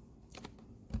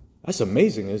 That's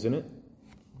amazing, isn't it?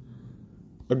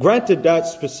 Granted, that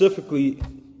specifically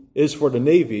is for the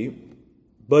Navy,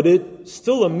 but it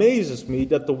still amazes me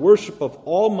that the worship of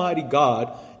Almighty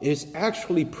God is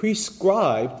actually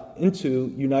prescribed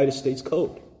into United States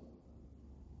Code.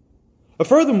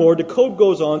 Furthermore, the code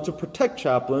goes on to protect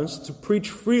chaplains to preach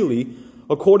freely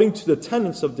according to the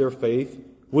tenets of their faith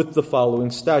with the following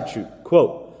statute.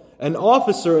 Quote, an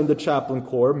officer in the chaplain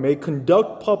corps may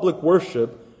conduct public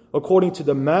worship according to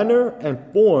the manner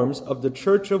and forms of the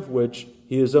church of which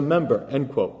he is a member.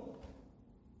 End quote.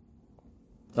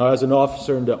 Now, as an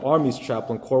officer in the Army's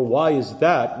chaplain corps, why is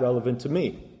that relevant to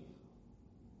me?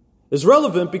 It's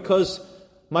relevant because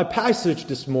my passage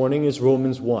this morning is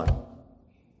Romans 1.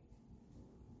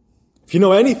 If you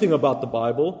know anything about the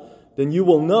Bible, then you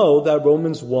will know that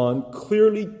Romans 1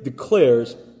 clearly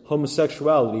declares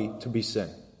homosexuality to be sin.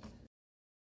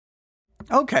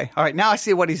 Okay. All right. Now I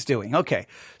see what he's doing. Okay.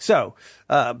 So,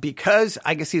 because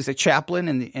I guess he's a chaplain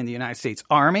in the United States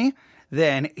Army,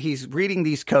 then he's reading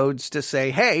these codes to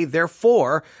say, hey,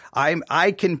 therefore,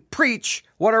 I can preach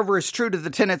whatever is true to the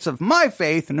tenets of my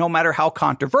faith, no matter how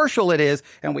controversial it is.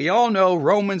 And we all know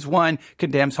Romans 1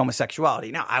 condemns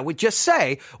homosexuality. Now, I would just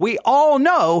say, we all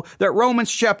know that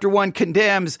Romans chapter 1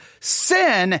 condemns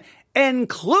sin,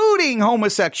 including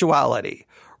homosexuality.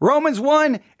 Romans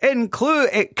 1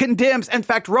 condemns, in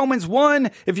fact, Romans 1,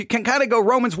 if you can kind of go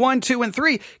Romans 1, 2, and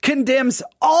 3, condemns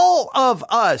all of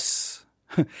us.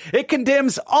 It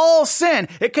condemns all sin.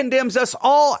 It condemns us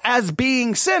all as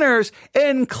being sinners,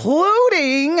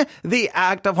 including the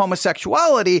act of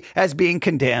homosexuality as being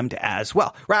condemned as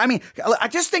well. Right? I mean, I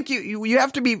just think you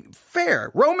have to be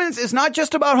fair. Romans is not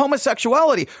just about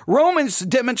homosexuality. Romans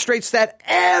demonstrates that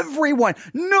everyone,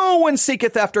 no one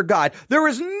seeketh after God. There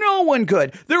is no one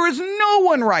good. There is no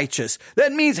one righteous.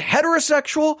 That means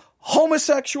heterosexual,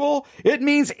 homosexual, it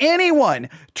means anyone,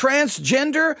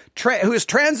 transgender, who is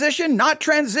transition, not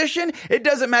transition. It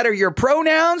doesn't matter your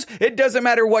pronouns. It doesn't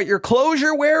matter what your clothes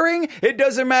you're wearing. It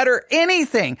doesn't matter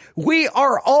anything. We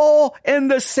are all in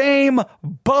the same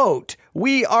boat.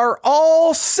 We are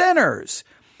all sinners.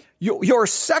 Your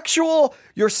sexuality,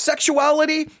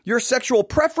 your sexual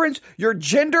preference, your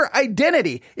gender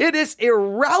identity, it is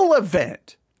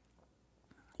irrelevant.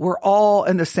 We're all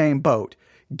in the same boat,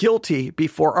 guilty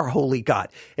before our holy God.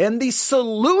 And the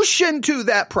solution to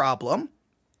that problem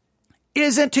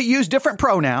isn't to use different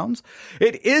pronouns.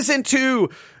 It isn't to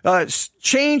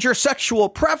change your sexual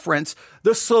preference.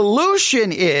 The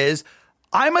solution is,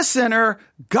 I'm a sinner,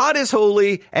 God is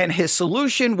holy, and his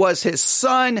solution was his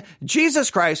son, Jesus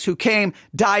Christ, who came,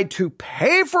 died to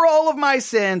pay for all of my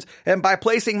sins, and by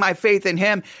placing my faith in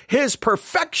him, his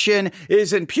perfection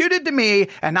is imputed to me,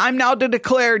 and I'm now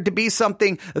declared to be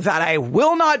something that I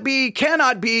will not be,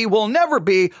 cannot be, will never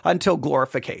be until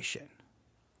glorification.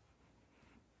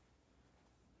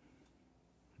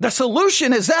 The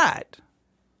solution is that.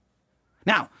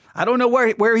 Now, I don't know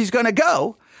where he's going to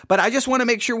go, but I just want to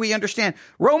make sure we understand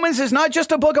Romans is not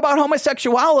just a book about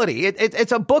homosexuality.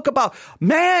 It's a book about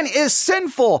man is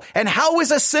sinful. And how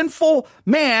is a sinful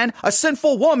man, a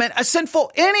sinful woman, a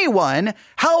sinful anyone,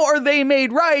 how are they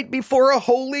made right before a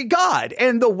holy God?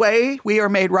 And the way we are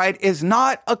made right is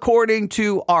not according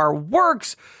to our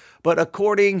works, but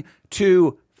according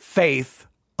to faith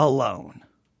alone.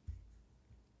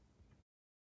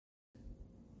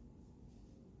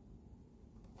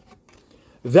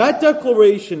 That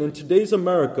declaration in today's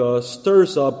America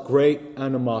stirs up great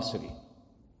animosity.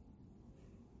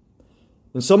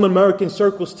 In some American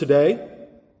circles today,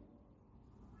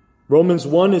 Romans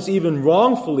 1 is even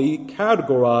wrongfully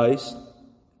categorized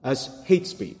as hate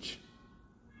speech.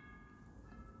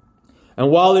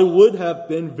 And while it would have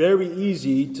been very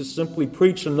easy to simply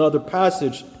preach another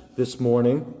passage this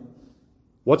morning,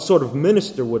 what sort of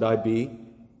minister would I be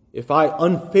if I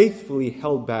unfaithfully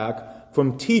held back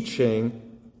from teaching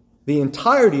the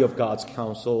entirety of God's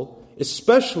counsel,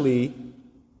 especially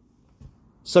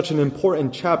such an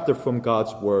important chapter from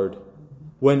God's Word,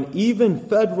 when even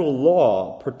federal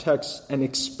law protects and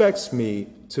expects me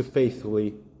to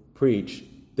faithfully preach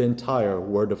the entire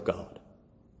Word of God?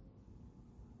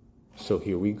 So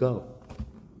here we go.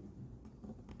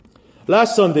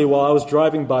 Last Sunday, while I was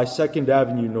driving by 2nd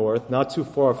Avenue North, not too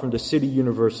far from the City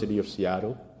University of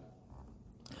Seattle,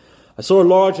 I saw a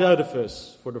large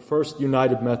edifice for the First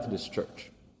United Methodist Church.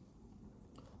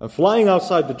 And flying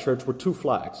outside the church were two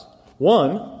flags.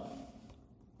 One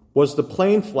was the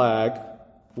plain flag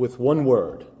with one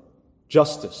word,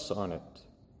 justice, on it,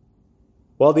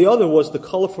 while the other was the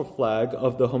colorful flag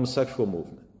of the homosexual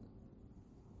movement.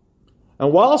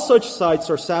 And while such sights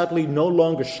are sadly no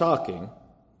longer shocking,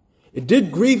 it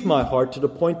did grieve my heart to the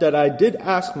point that I did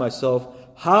ask myself,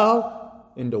 how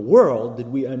in the world did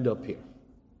we end up here?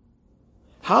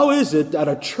 How is it that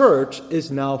a church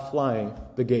is now flying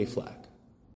the gay flag?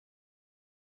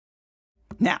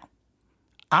 Now,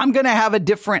 I'm going to have a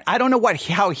different, I don't know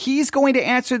how he's going to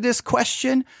answer this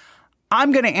question.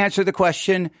 I'm going to answer the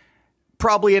question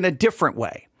probably in a different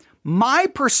way. My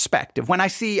perspective, when I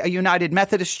see a United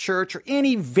Methodist Church or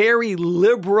any very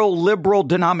liberal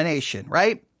denomination,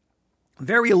 right?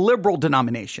 Very liberal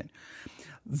denomination,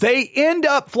 they end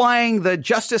up flying the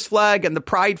justice flag and the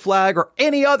pride flag or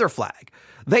any other flag.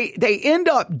 They end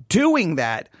up doing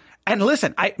that. And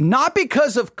listen, not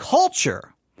because of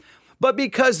culture, but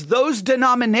because those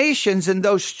denominations and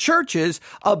those churches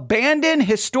abandoned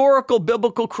historical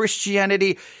biblical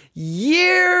Christianity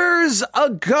years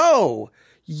ago.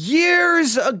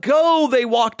 Years ago, they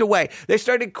walked away. They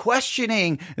started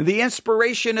questioning the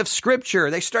inspiration of Scripture.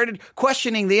 They started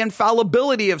questioning the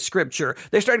infallibility of Scripture.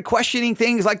 They started questioning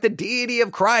things like the deity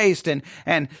of Christ and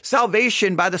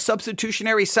salvation by the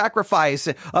substitutionary sacrifice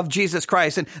of Jesus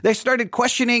Christ. And they started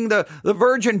questioning the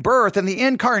virgin birth and the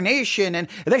incarnation. And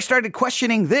they started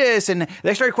questioning this. And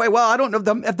they started questioning, well, I don't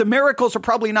know if the miracles are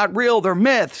probably not real. They're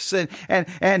myths.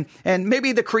 And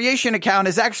maybe the creation account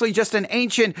is actually just an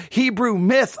ancient Hebrew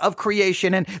myth of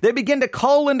creation. And they begin to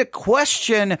call into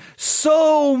question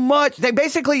so much. They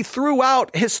basically threw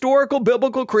out historical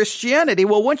biblical Christianity.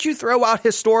 Well, once you throw out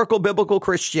historical biblical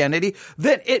Christianity,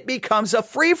 then it becomes a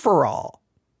free-for-all.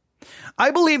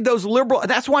 I believe those liberal,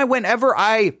 that's why whenever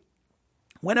I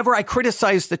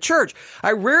criticize the church,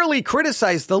 I rarely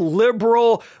criticize the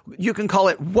liberal, you can call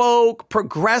it woke,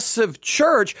 progressive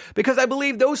church, because I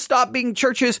believe those stopped being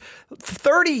churches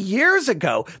 30 years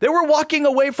ago. They were walking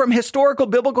away from historical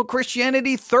biblical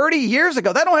Christianity 30 years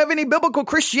ago. They don't have any biblical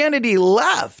Christianity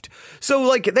left. So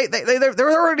like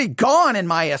they're already gone in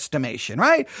my estimation,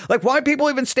 right? Like why people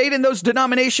even stayed in those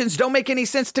denominations don't make any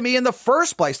sense to me in the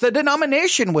first place. The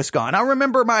denomination was gone. I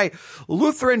remember my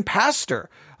Lutheran pastor,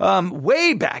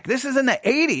 way back. This is in the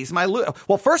 80s.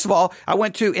 Well, first of all, I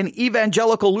went to an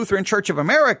Evangelical Lutheran Church of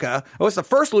America. It was the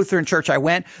first Lutheran church I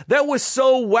went. That was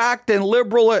so whacked and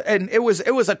liberal, and it was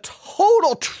a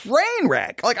total train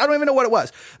wreck. Like, I don't even know what it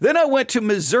was. Then I went to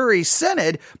Missouri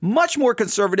Synod, much more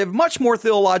conservative, much more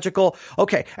theological.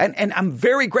 Okay. And I'm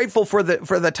very grateful for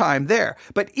the time there.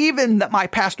 But even my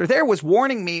pastor there was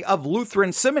warning me of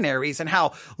Lutheran seminaries and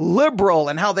how liberal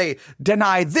and how they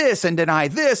deny this and deny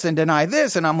this and deny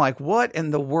this. And I'm like, what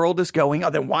in the world is going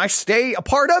on? Then why stay a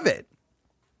part of it?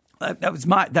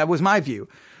 That was my view.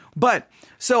 But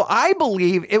so I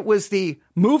believe it was the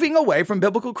moving away from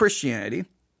biblical Christianity.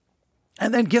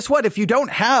 And then guess what? If you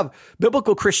don't have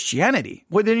biblical Christianity,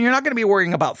 well, then you're not going to be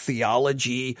worrying about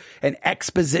theology and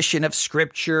exposition of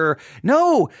Scripture.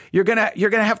 No, you're going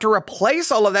to have to replace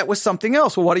all of that with something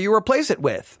else. Well, what do you replace it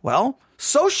with? Well,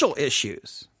 social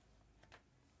issues,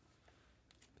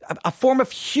 a form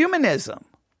of humanism,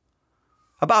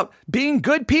 about being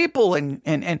good people and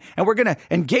we're going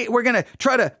to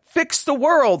try to fix the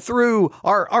world through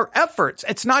our efforts.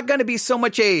 It's not going to be so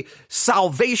much a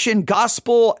salvation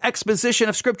gospel exposition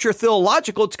of Scripture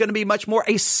theological. It's going to be much more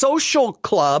a social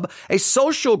club, a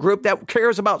social group that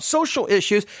cares about social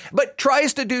issues, but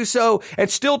tries to do so and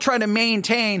still trying to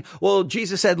maintain, well,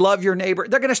 Jesus said, love your neighbor.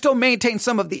 They're going to still maintain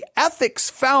some of the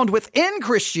ethics found within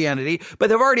Christianity,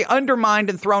 but they've already undermined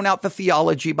and thrown out the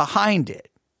theology behind it.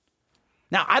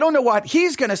 Now, I don't know what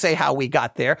he's going to say how we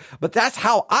got there, but that's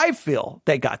how I feel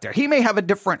they got there. He may have a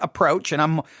different approach,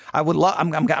 and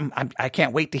I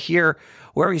can't wait to hear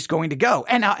where he's going to go.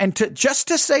 And just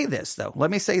to say this, though,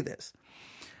 let me say this.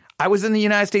 I was in the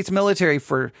United States military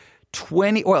for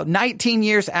 19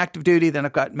 years active duty. Then I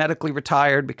got medically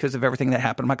retired because of everything that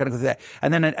happened. I'm not going to go through that.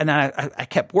 And then I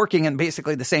kept working in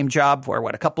basically the same job for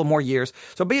a couple more years.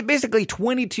 So basically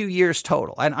 22 years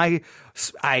total. And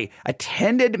I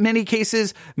attended many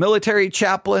cases, military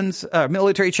chapels.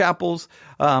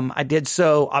 I did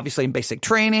so obviously in basic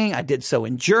training. I did so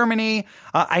in Germany.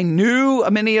 I knew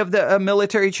many of the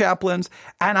military chaplains.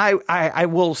 And I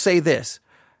will say this.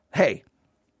 Hey,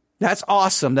 that's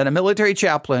awesome that a military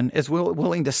chaplain is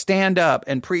willing to stand up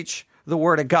and preach the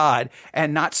word of God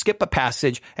and not skip a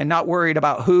passage and not worried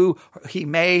about who he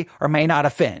may or may not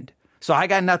offend. So I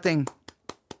got nothing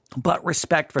but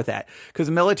respect for that, because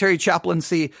military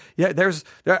chaplaincy, there's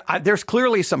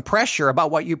clearly some pressure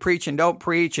about what you preach and don't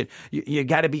preach, and you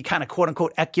got to be kind of quote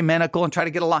unquote ecumenical and try to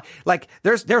get along. Like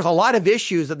there's a lot of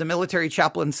issues of the military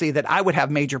chaplaincy that I would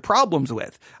have major problems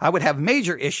with. I would have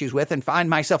major issues with, and find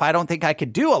myself, I don't think I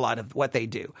could do a lot of what they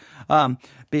do,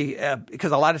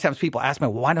 because a lot of times people ask me,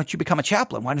 well, why don't you become a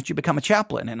chaplain? Why don't you become a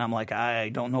chaplain? And I'm like, I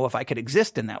don't know if I could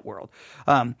exist in that world.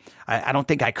 I don't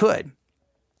think I could.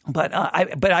 But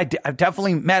I've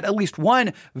definitely met at least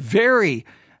one very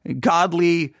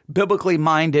godly, biblically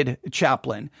minded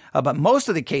chaplain. But most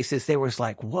of the cases, they was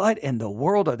like, what in the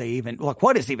world are they even, like,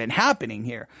 what is even happening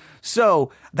here?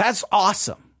 So that's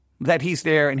awesome that he's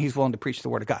there and he's willing to preach the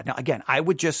word of God. Now, again, I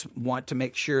would just want to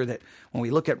make sure that when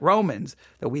we look at Romans,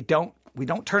 that we don't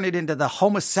turn it into the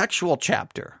homosexual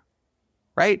chapter,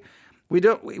 right?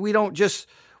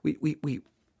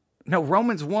 No,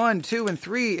 Romans 1, 2, and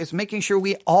 3 is making sure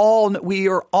we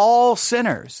are all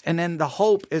sinners. And then the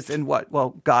hope is in what?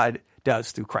 Well, God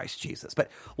does through Christ Jesus. But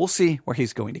we'll see where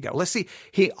he's going to go. Let's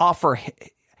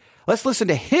listen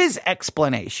to his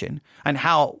explanation on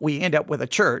how we end up with a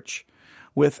church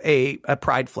with a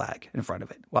pride flag in front of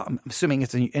it. Well, I'm assuming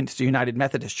it's a United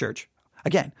Methodist Church.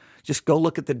 Again, just go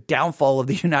look at the downfall of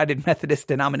the United Methodist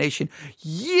denomination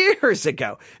years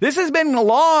ago. This has been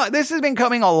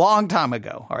coming a long time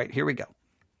ago. All right, here we go.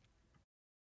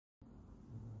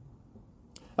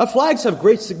 Our flags have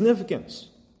great significance.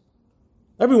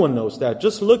 Everyone knows that.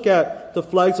 Just look at the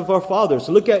flags of our fathers.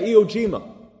 Look at Iwo Jima.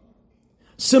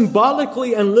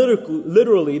 Symbolically and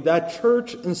literally, that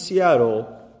church in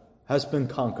Seattle has been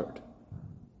conquered.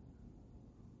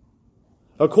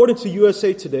 According to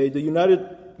USA Today, the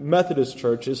United Methodist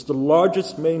Church is the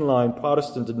largest mainline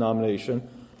Protestant denomination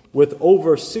with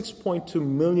over 6.2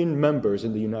 million members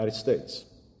in the United States.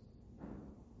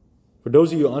 For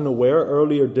those of you unaware,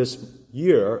 earlier this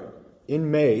year, in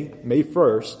May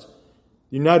 1st,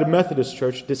 the United Methodist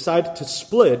Church decided to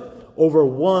split over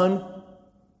one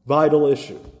vital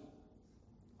issue,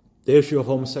 the issue of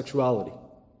homosexuality.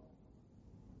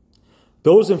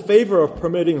 Those in favor of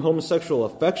permitting homosexual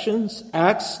affections,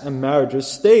 acts, and marriages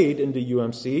stayed in the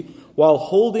UMC, while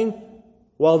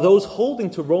those holding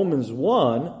to Romans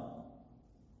 1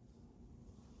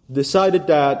 decided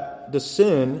that the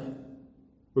sin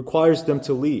requires them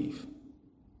to leave.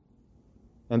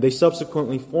 And they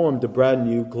subsequently formed the brand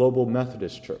new Global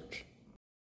Methodist Church.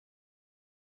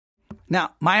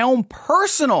 Now, my own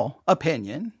personal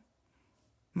opinion,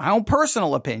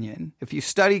 if you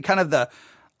study kind of the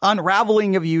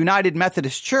unraveling of a United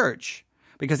Methodist Church,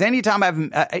 because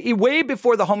anytime way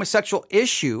before the homosexual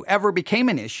issue ever became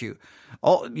an issue,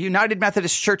 all United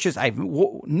Methodist churches I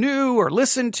knew or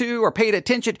listened to or paid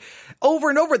attention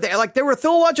over and over, they were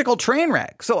theological train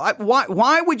wrecks. So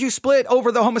why would you split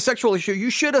over the homosexual issue? You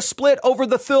should have split over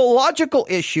the theological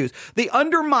issues, the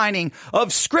undermining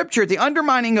of scripture, the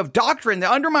undermining of doctrine,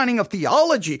 the undermining of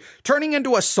theology, turning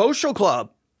into a social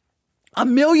club, a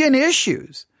million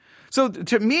issues. So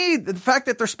to me, the fact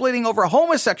that they're splitting over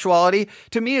homosexuality,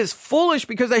 to me, is foolish,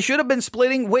 because they should have been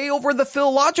splitting way over the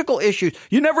theological issues.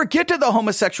 You never get to the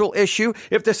homosexual issue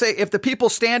if the people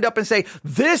stand up and say,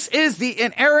 this is the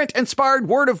inerrant, inspired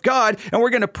word of God, and we're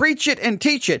going to preach it and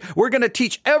teach it. We're going to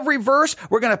teach every verse.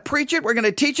 We're going to preach it. We're going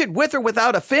to teach it with or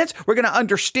without offense. We're going to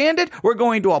understand it. We're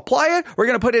going to apply it. We're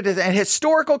going to put it in a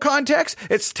historical context,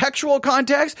 its textual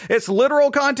context, its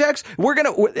literal context.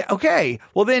 Okay,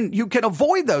 well then you can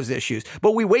avoid those issues.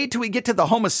 But we wait till we get to the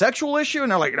homosexual issue,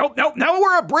 and they're like, nope, now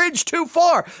we're a bridge too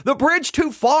far. The bridge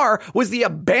too far was the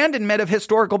abandonment of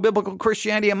historical biblical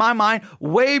Christianity in my mind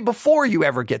way before you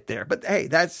ever get there. But hey,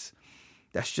 that's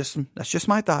just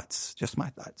my thoughts. Just my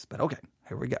thoughts. But okay,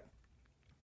 here we go.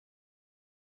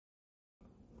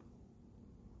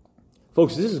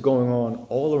 Folks, this is going on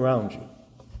all around you.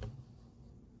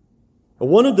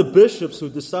 One of the bishops who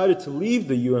decided to leave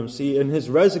the UMC, in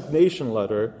his resignation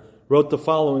letter, wrote the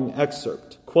following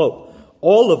excerpt, quote,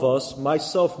 "All of us,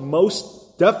 myself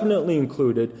most definitely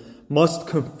included, must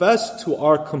confess to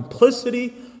our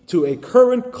complicity to a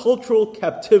current cultural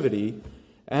captivity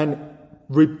and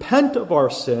repent of our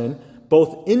sin,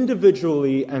 both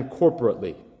individually and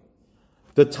corporately.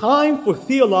 The time for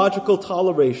theological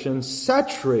toleration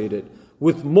saturated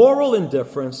with moral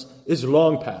indifference is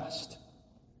long past.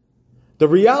 The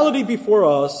reality before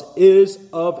us is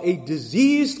of a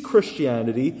diseased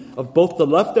Christianity of both the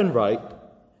left and right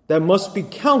that must be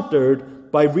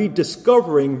countered by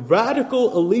rediscovering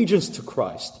radical allegiance to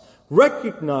Christ,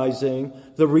 recognizing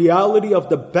the reality of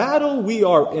the battle we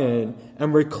are in,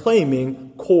 and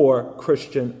reclaiming core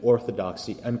Christian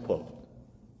orthodoxy," end quote.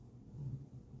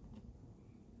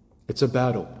 It's a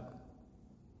battle.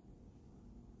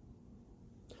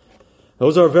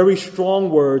 Those are very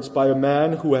strong words by a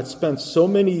man who had spent so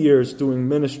many years doing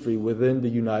ministry within the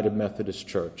United Methodist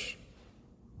Church,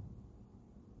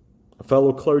 a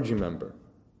fellow clergy member.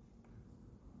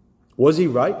 Was he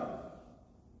right?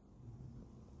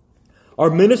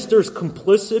 Are ministers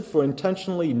complicit for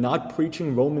intentionally not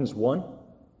preaching Romans 1?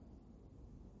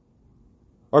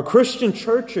 Are Christian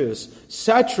churches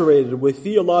saturated with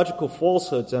theological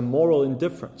falsehoods and moral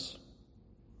indifference?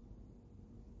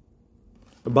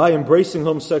 By embracing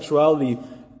homosexuality,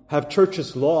 have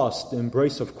churches lost the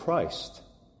embrace of Christ?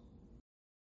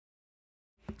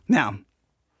 Now,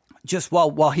 just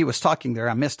while he was talking there,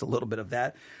 I missed a little bit of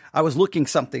that. I was looking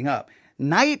something up.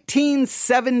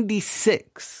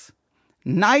 1976.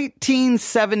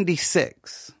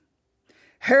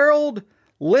 Harold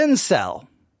Linsell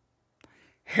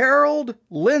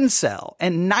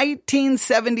in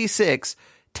 1976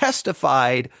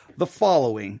 testified the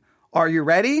following. Are you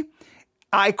ready?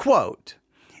 I quote,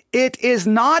 "It is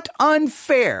not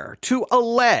unfair to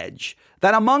allege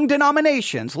that among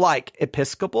denominations like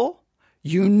Episcopal,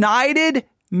 United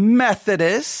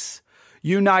Methodist,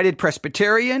 United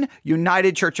Presbyterian,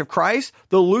 United Church of Christ,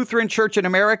 the Lutheran Church in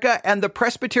America, and the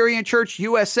Presbyterian Church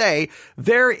USA,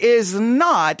 there is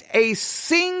not a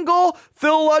single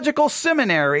theological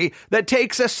seminary that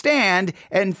takes a stand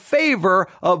in favor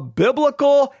of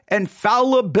biblical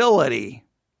infallibility."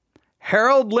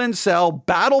 Harold Linsell,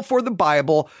 Battle for the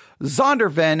Bible,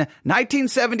 Zondervan,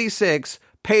 1976,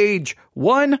 page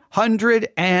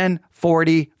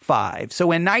 145.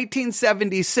 So in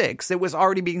 1976, it was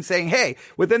already being saying, hey,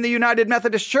 within the United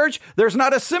Methodist Church, there's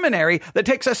not a seminary that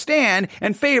takes a stand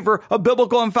in favor of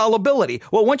biblical infallibility.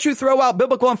 Well, once you throw out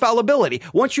biblical infallibility,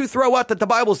 once you throw out that the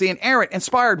Bible's the inerrant,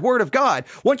 inspired word of God,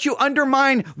 once you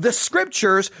undermine the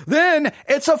scriptures, then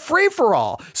it's a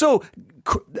free-for-all. So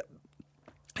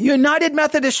United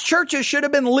Methodist churches should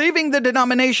have been leaving the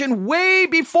denomination way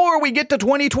before we get to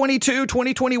 2022,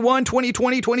 2021,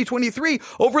 2020, 2023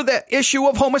 over the issue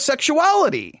of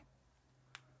homosexuality.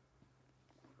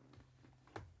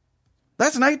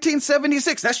 That's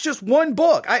 1976. That's just one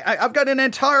book. I've got an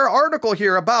entire article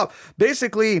here about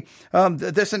basically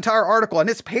this entire article and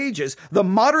its pages, The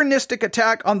Modernistic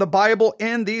Attack on the Bible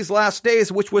in These Last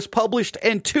Days, which was published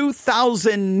in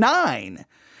 2009.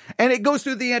 And it goes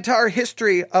through the entire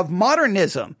history of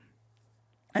modernism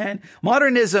and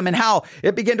how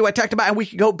it began to attack the Bible. And we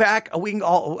could go back,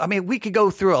 we could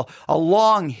go through a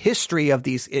long history of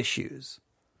these issues.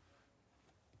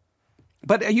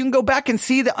 But you can go back and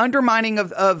see the undermining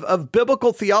of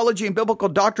biblical theology and biblical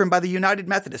doctrine by the United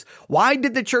Methodists. Why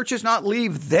did the churches not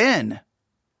leave then?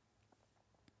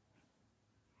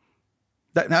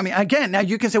 Again, now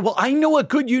you can say, well, I know a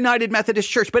good United Methodist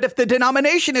church, but if the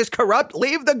denomination is corrupt,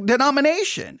 leave the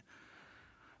denomination.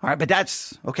 All right, but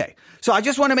that's okay. So I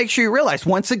just want to make sure you realize,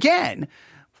 once again,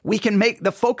 we can make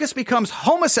the focus becomes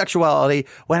homosexuality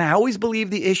when I always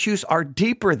believe the issues are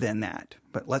deeper than that.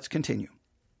 But let's continue.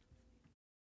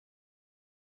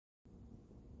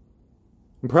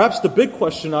 And perhaps the big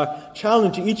question I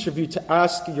challenge each of you to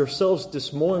ask yourselves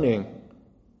this morning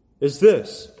is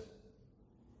this.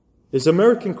 Is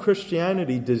American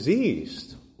Christianity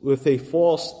diseased with a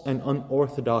false and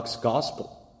unorthodox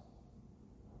gospel?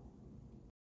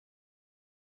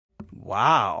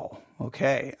 Wow.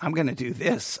 Okay. I'm going to do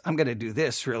this.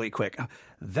 Really quick.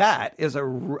 That is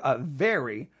a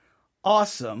very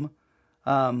awesome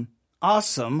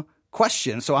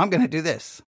question. So I'm going to do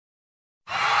this.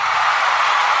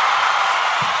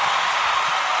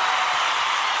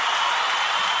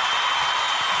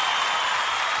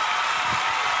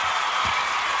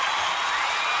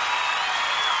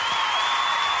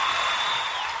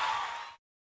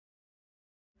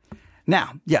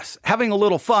 Now, yes, having a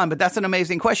little fun, but that's an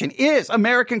amazing question. Is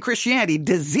American Christianity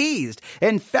diseased,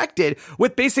 infected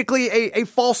with basically a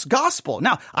false gospel?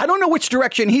 Now, I don't know which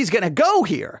direction he's going to go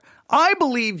here. I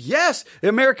believe, yes,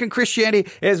 American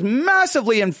Christianity is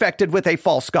massively infected with a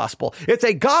false gospel. It's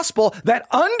a gospel that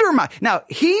undermines. Now,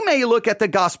 he may look at the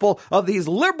gospel of these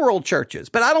liberal churches,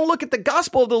 but I don't look at the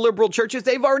gospel of the liberal churches.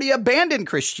 They've already abandoned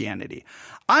Christianity.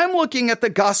 I'm looking at the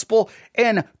gospel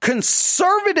in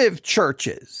conservative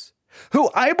churches, who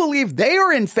I believe they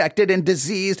are infected and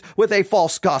diseased with a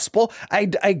false gospel,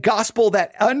 a gospel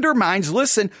that undermines,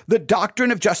 listen, the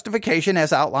doctrine of justification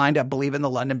as outlined, I believe, in the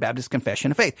London Baptist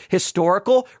Confession of Faith.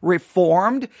 Historical,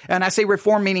 Reformed, and I say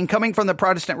Reformed meaning coming from the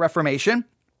Protestant Reformation,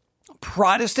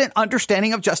 Protestant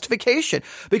understanding of justification,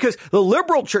 because the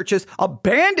liberal churches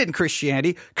abandoned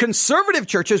Christianity, conservative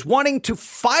churches wanting to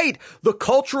fight the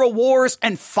cultural wars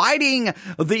and fighting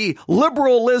the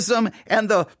liberalism and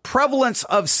the prevalence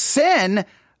of sin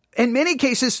in many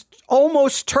cases,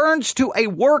 almost turns to a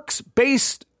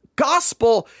works-based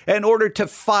gospel in order to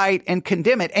fight and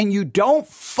condemn it. And you don't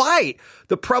fight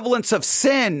the prevalence of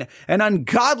sin and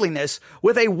ungodliness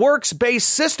with a works-based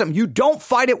system. You don't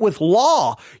fight it with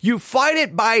law. You fight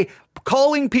it by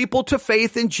calling people to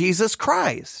faith in Jesus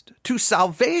Christ, to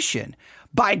salvation,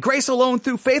 by grace alone,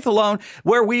 through faith alone,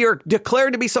 where we are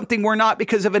declared to be something we're not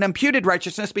because of an imputed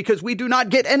righteousness, because we do not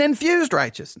get an infused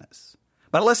righteousness.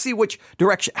 But let's see which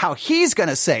direction, how he's going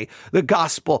to say the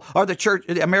gospel or the church,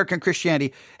 American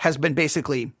Christianity has been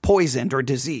basically poisoned or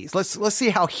diseased. Let's see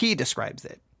how he describes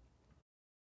it.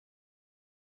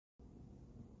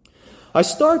 I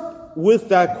start with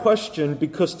that question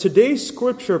because today's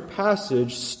scripture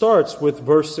passage starts with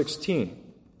verse 16,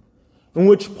 in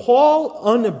which Paul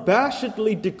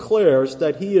unabashedly declares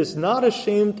that he is not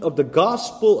ashamed of the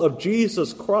gospel of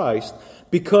Jesus Christ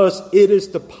because it is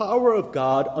the power of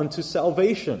God unto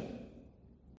salvation.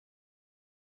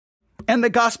 And the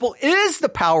gospel is the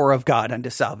power of God unto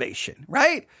salvation,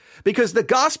 right? Because the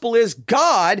gospel is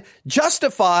God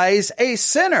justifies a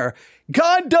sinner.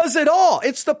 God does it all.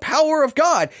 It's the power of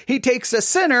God. He takes a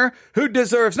sinner who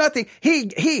deserves nothing.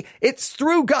 It's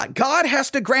through God. God has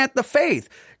to grant the faith.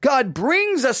 God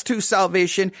brings us to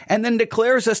salvation and then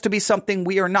declares us to be something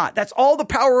we are not. That's all the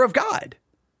power of God.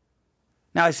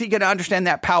 Now, is he going to understand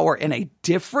that power in a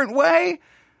different way?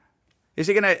 Is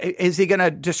he going to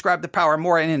describe the power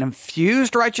more in an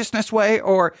infused righteousness way,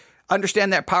 or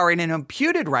understand that power in an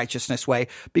imputed righteousness way?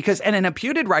 Because in an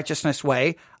imputed righteousness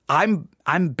way, I'm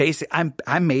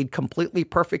made completely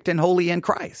perfect and holy in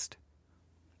Christ,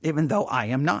 even though I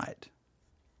am not.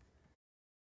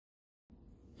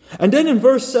 And then in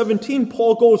verse 17,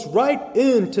 Paul goes right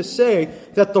in to say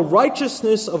that the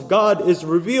righteousness of God is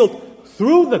revealed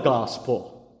through the gospel.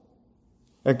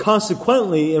 And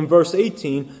consequently, in verse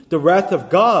 18, the wrath of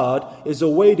God is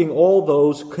awaiting all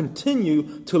those who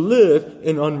continue to live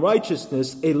in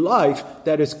unrighteousness, a life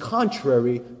that is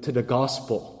contrary to the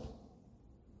gospel.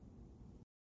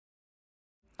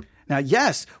 Now,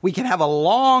 yes, we can have a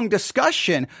long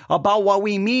discussion about what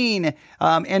we mean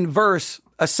in verse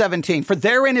 17. For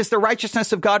therein is the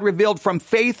righteousness of God revealed from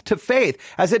faith to faith.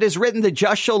 As it is written, the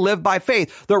just shall live by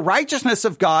faith. The righteousness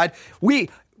of God, it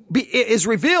is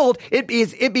revealed.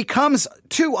 It becomes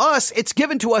to us. It's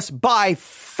given to us by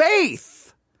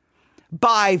faith.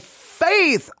 By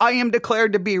faith, I am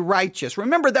declared to be righteous.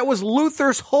 Remember, that was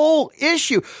Luther's whole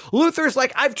issue. Luther's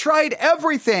like, I've tried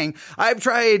everything. I've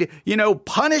tried,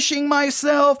 punishing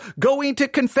myself, going to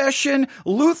confession.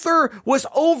 Luther was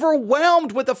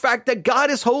overwhelmed with the fact that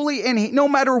God is holy, and no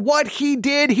matter what he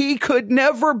did, he could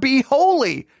never be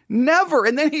holy. Never.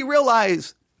 And then he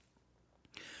realized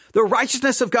the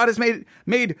righteousness of God is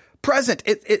made present.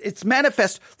 It's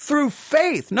manifest through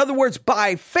faith. In other words,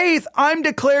 by faith, I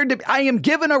am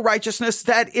given a righteousness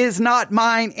that is not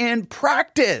mine in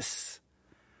practice.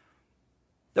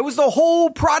 That was the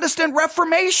whole Protestant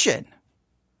Reformation.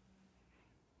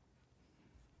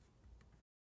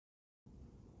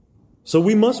 So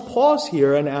we must pause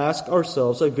here and ask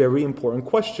ourselves a very important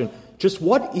question. Just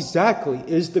what exactly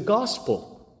is the gospel?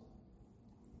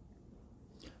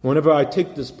 Whenever I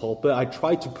take this pulpit, I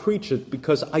try to preach it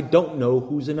because I don't know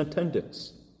who's in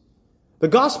attendance. The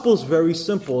gospel is very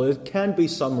simple. It can be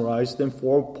summarized in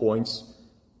 4 points,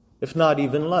 if not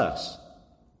even less.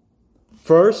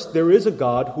 First, there is a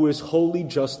God who is holy,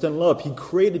 just, and love. He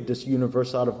created this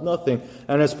universe out of nothing.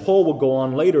 And as Paul will go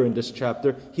on later in this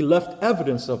chapter, he left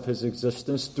evidence of his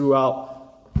existence through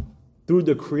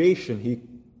the creation he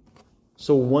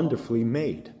so wonderfully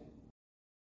made.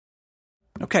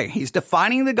 Okay, he's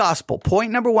defining the gospel.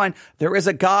 Point number 1, there is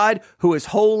a God who is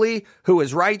holy, who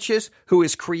is righteous, who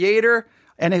is creator,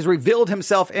 and has revealed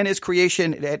himself in his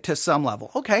creation to some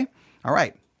level. Okay, all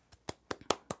right.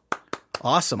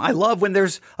 Awesome. I love when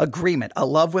there's agreement. All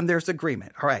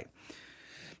right.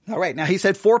 All right, now he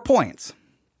said 4 points.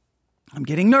 I'm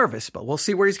getting nervous, but we'll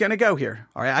see where he's going to go here.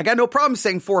 All right, I got no problem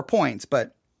saying 4 points,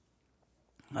 but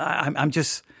I'm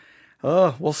just...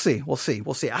 Oh, we'll see.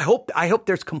 I hope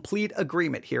there's complete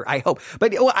agreement here. I hope.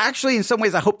 But actually, in some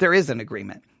ways, I hope there is an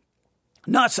agreement.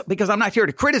 Not so, because I'm not here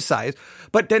to criticize,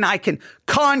 but then I can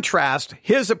contrast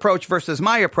his approach versus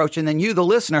my approach. And then you, the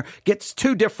listener, gets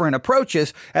 2 different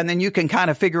approaches. And then you can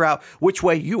kind of figure out which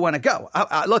way you want to go.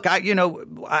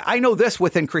 I know this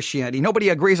within Christianity. Nobody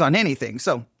agrees on anything.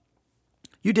 So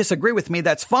you disagree with me,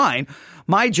 that's fine.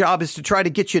 My job is to try to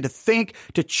get you to think,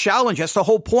 to challenge. That's the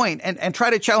whole point, and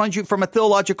try to challenge you from a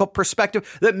theological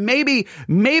perspective that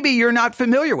maybe you're not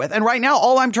familiar with. And right now,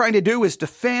 all I'm trying to do is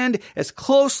defend as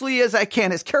closely as I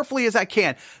can, as carefully as I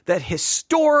can, that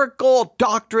historical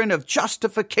doctrine of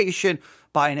justification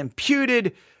by an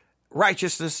imputed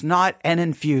righteousness, not an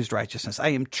infused righteousness. I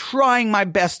am trying my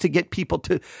best to get people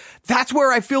to, that's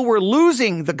where I feel we're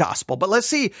losing the gospel. But let's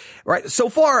see, right? So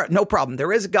far, no problem.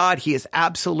 There is God. He is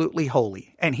absolutely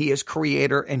holy, and he is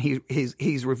creator, and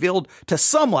he's revealed to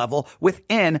some level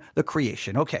within the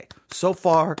creation. Okay. So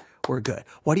far, we're good.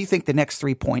 What do you think the next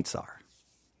 3 points are?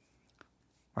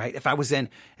 Right? If I was in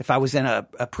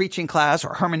a preaching class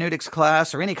or hermeneutics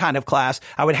class or any kind of class,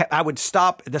 I would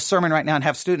stop the sermon right now and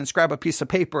have students grab a piece of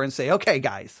paper and say, okay,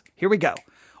 guys, here we go.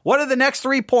 What are the next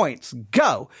 3 points?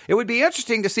 Go. It would be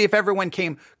interesting to see if everyone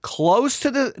came close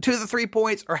to the 3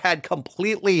 points or had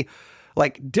completely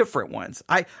like different ones.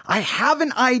 I have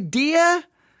an idea.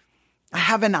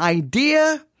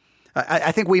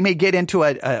 I think we may get into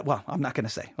well, I'm not going to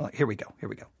say. Well, here we go.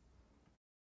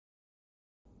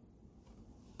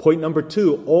 Point number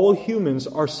 2, all humans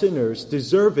are sinners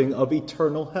deserving of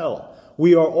eternal hell.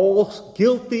 We are all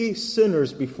guilty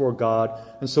sinners before God,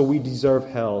 and so we deserve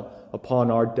hell upon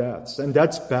our deaths. And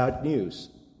that's bad news.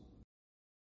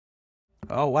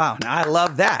 Oh, wow. Now, I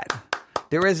love that.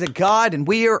 There is a God, and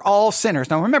we are all sinners.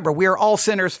 Now, remember, we are all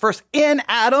sinners first in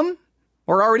Adam.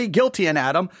 We're already guilty in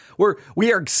Adam.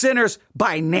 We are sinners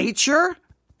by nature.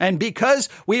 And because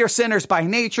we are sinners by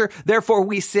nature, therefore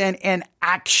we sin in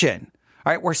action.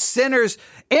 All right, we're sinners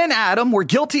in Adam. We're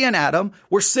guilty in Adam.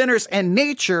 We're sinners in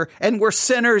nature, and we're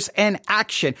sinners in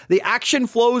action. The action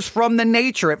flows from the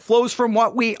nature. It flows from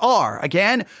what we are.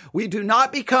 Again, we do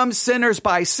not become sinners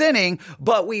by sinning,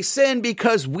 but we sin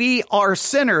because we are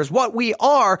sinners. What we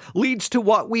are leads to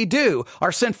what we do.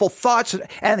 Our sinful thoughts.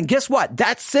 And guess what?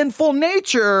 That sinful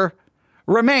nature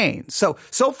remains. So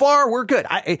far we're good.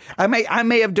 I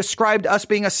may have described us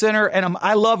being a sinner, and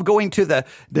I love going to the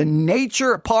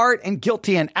nature part and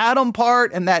guilty in Adam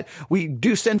part, and that we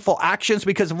do sinful actions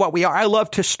because of what we are. I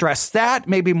love to stress that,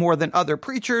 maybe more than other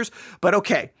preachers, but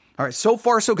okay. All right. So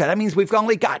far, so good. That means we've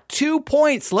only got 2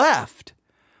 points left.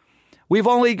 Oh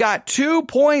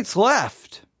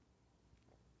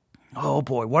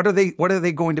boy. What are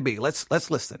they going to be?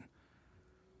 Let's listen.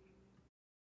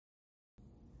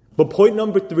 But point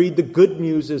number 3, the good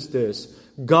news is this.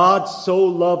 God so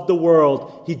loved the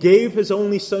world, he gave his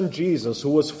only son Jesus, who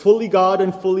was fully God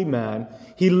and fully man.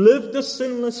 He lived a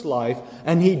sinless life,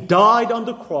 and he died on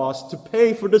the cross to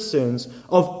pay for the sins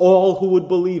of all who would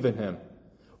believe in him.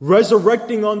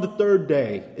 Resurrecting on the 3rd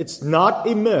day. It's not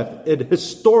a myth. It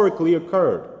historically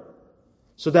occurred.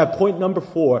 So that point number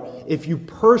 4, if you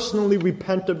personally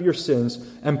repent of your sins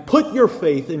and put your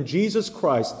faith in Jesus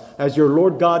Christ as your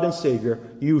Lord God and Savior,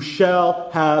 you shall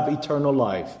have eternal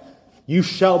life. You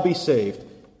shall be saved.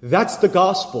 That's the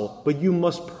gospel, but you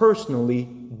must personally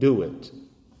do it.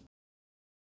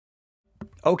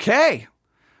 Okay.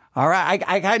 All right.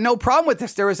 I got no problem with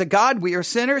this. There is a God. We are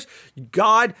sinners.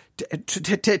 God,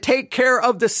 to take care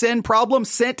of the sin problem,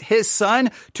 sent his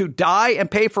son to die and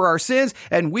pay for our sins,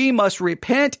 and we must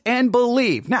repent and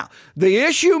believe. Now, the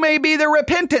issue may be the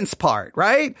repentance part,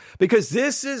 right? Because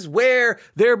this is where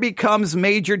there becomes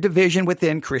major division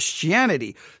within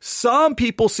Christianity. Some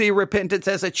people see repentance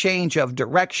as a change of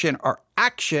direction or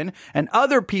action, and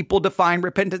other people define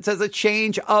repentance as a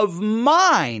change of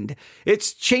mind.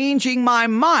 It's changing my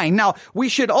mind. Now, we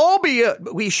should all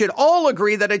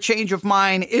agree that a change of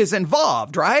mind is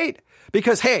involved, right?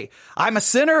 Because, hey, I'm a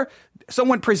sinner.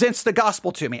 Someone presents the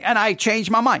gospel to me and I change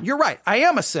my mind. You're right. I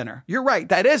am a sinner. You're right.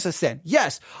 That is a sin.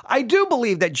 Yes, I do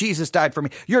believe that Jesus died for me.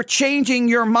 You're changing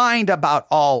your mind about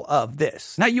all of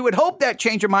this. Now, you would hope that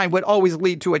change of mind would always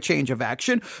lead to a change of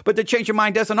action, but the change of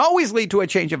mind doesn't always lead to a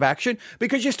change of action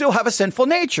because you still have a sinful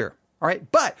nature. All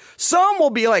right. But some will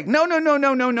be like, no.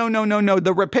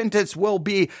 The repentance will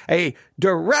be a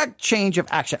direct change of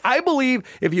action. I believe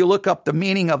if you look up the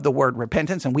meaning of the word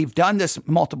repentance, and we've done this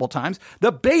multiple times,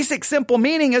 the basic simple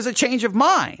meaning is a change of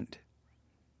mind.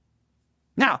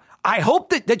 Now, I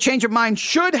hope that the change of mind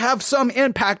should have some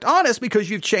impact on us because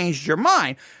you've changed your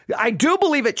mind. I do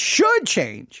believe it should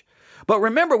change. But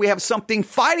remember, we have something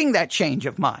fighting that change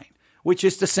of mind, which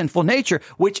is the sinful nature,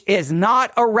 which is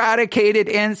not eradicated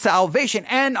in salvation.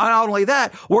 And not only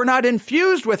that, we're not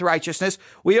infused with righteousness.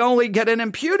 We only get an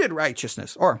imputed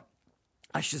righteousness, or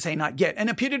I should say not get. An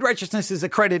imputed righteousness is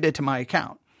accredited to my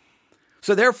account.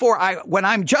 So therefore, when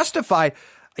I'm justified,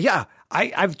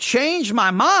 I've changed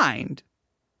my mind.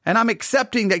 And I'm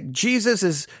accepting that Jesus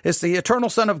is the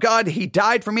eternal Son of God. He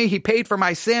died for me. He paid for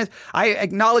my sins. I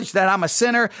acknowledge that I'm a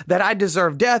sinner, that I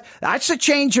deserve death. That's a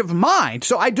change of mind.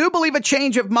 So I do believe a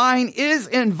change of mind is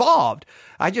involved.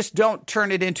 I just don't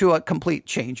turn it into a complete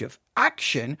change of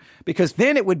action, because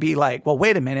then it would be like, well,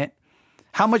 wait a minute.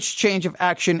 how much change of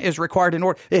action is required in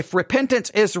order? If repentance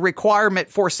is a requirement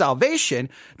for salvation,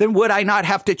 then would I not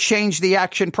have to change the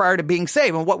action prior to being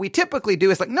saved? And what we typically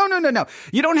do is like, no.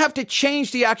 You don't have to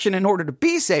change the action in order to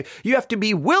be saved. You have to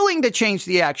be willing to change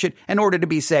the action in order to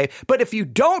be saved. But if you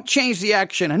don't change the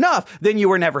action enough, then you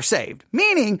were never saved.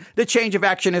 Meaning the change of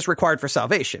action is required for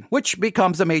salvation, which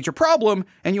becomes a major problem.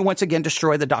 And you once again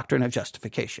destroy the doctrine of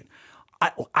justification.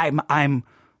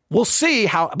 We'll see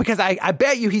how, because I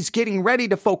bet you he's getting ready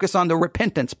to focus on the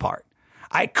repentance part.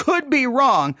 I could be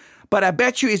wrong, but I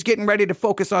bet you he's getting ready to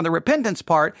focus on the repentance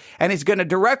part, and he's going to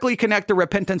directly connect the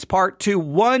repentance part to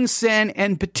one sin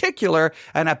in particular,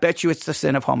 and I bet you it's the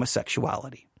sin of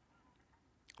homosexuality.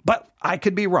 But I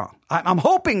could be wrong. I'm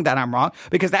hoping that I'm wrong,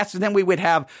 because then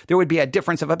there would be a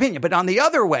difference of opinion. But on the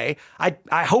other way,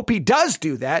 I hope he does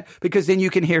do that, because then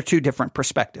you can hear two different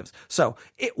perspectives. So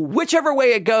whichever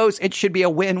way it goes, it should be a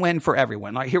win-win for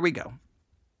everyone. All right, here we go.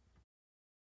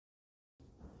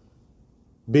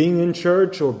 Being in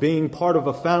church or being part of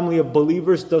a family of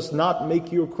believers does not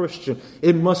make you a Christian.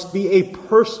 It must be a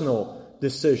personal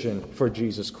decision for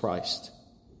Jesus Christ.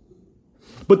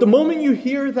 But the moment you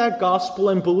hear that gospel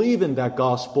and believe in that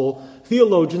gospel,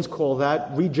 theologians call that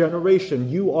regeneration.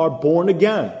 You are born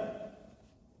again.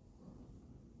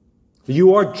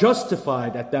 You are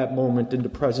justified at that moment in the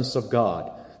presence of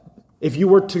God. If you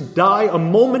were to die a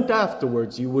moment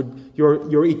afterwards, your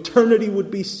eternity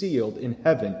would be sealed in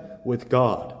heaven with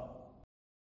God.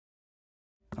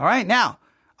 All right, now,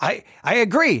 I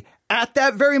agree. At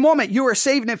that very moment, you are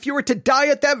saved. And if you were to die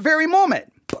at that very moment,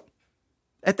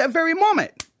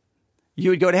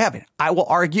 you would go to heaven. I will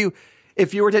argue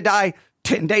if you were to die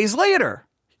 10 days later,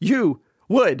 you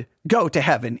would go to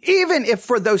heaven. Even if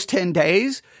for those 10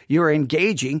 days, you're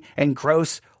engaging in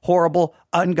gross, horrible,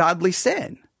 ungodly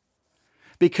sin.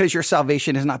 Because your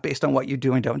salvation is not based on what you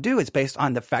do and don't do. It's based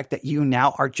on the fact that you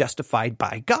now are justified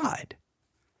by God.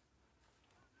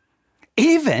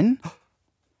 Even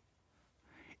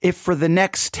if for the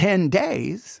next 10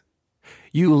 days,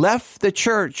 you left the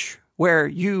church where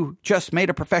you just made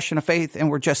a profession of faith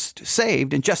and were just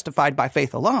saved and justified by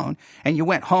faith alone, and you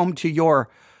went home to your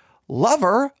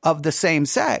lover of the same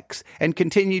sex and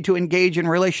continued to engage in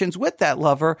relations with that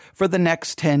lover for the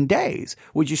next 10 days,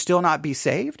 would you still not be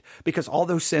saved? Because all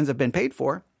those sins have been paid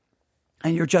for,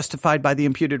 and you're justified by the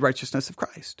imputed righteousness of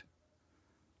Christ.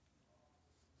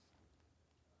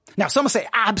 Now, some will say,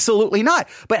 absolutely not.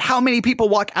 But how many people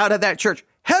walk out of that church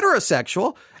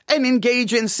heterosexual and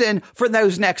engage in sin for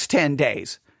those next 10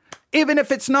 days? Even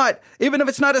if it's not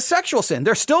a sexual sin,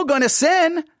 they're still going to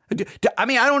sin. I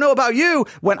mean, I don't know about you.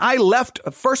 When I left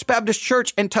First Baptist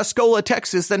Church in Tuscola,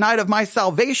 Texas, the night of my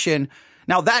salvation,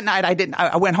 now that night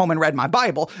I went home and read my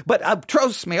Bible, but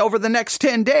trust me, over the next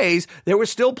 10 days, there was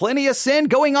still plenty of sin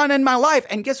going on in my life.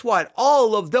 And guess what?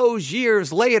 All of those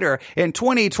years later in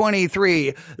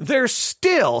 2023, there's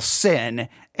still sin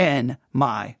in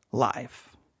my life.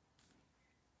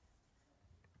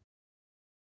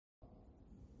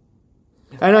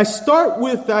 And I start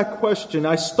with that question.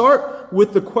 I start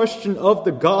with the question of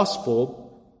the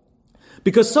gospel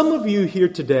because some of you here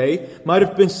today might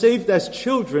have been saved as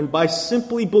children by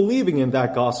simply believing in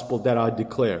that gospel that I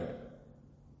declared.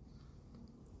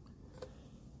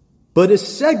 But it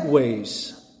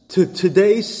segues to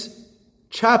today's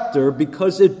chapter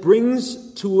because it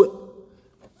brings to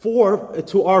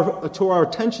our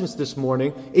attentions this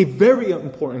morning a very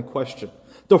important question.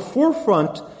 The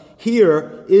forefront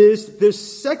here is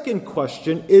this second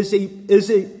question: Is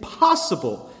it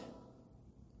possible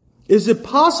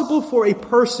for a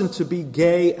person to be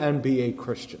gay and be a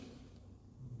Christian?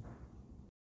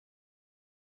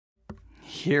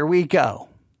 Here we go.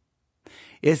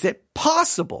 Is it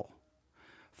possible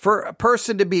for a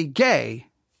person to be gay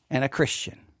and a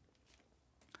Christian?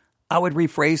 I would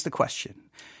rephrase the question.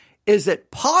 Is it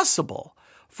possible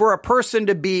for a person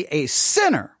to be a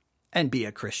sinner and be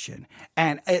a Christian?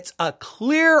 And it's a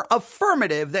clear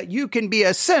affirmative that you can be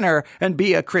a sinner and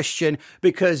be a Christian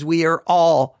because we are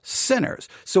all sinners.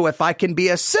 So if I can be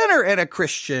a sinner and a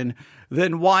Christian,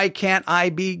 then why can't I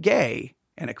be gay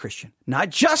and a Christian? Not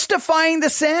justifying the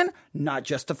sin, not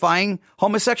justifying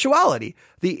homosexuality.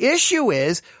 The issue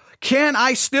is, can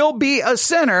I still be a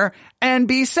sinner and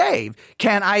be saved?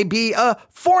 Can I be a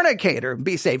fornicator and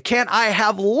be saved? Can I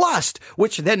have lust,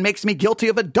 which then makes me guilty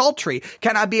of adultery?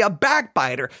 Can I be a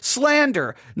backbiter,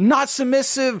 slander, not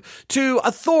submissive to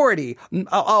authority,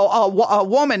 a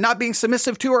woman not being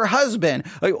submissive to her husband,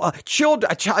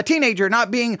 a teenager not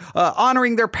being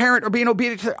honoring their parent or being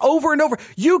obedient to over and over?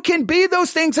 You can be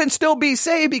those things and still be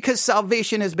saved, because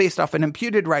salvation is based off an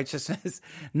imputed righteousness,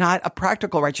 not a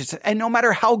practical righteousness. And no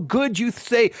matter how good you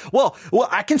say, well,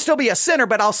 I can still be a sinner,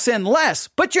 but I'll sin less.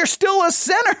 But you're still a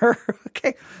sinner,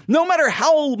 okay? No matter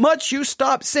how much you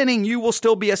stop sinning, you will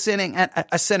still be a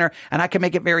sinner. And I can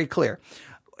make it very clear.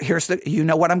 You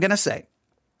know what I'm going to say.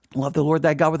 Love the Lord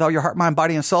thy God with all your heart, mind,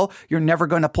 body, and soul. You're never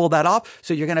going to pull that off.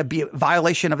 So you're going to be a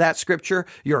violation of that scripture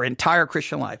your entire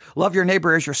Christian life. Love your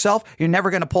neighbor as yourself. You're never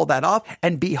going to pull that off.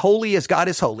 And be holy as God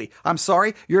is holy. I'm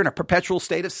sorry, you're in a perpetual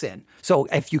state of sin. So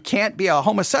if you can't be a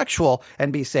homosexual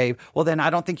and be saved, well, then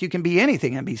I don't think you can be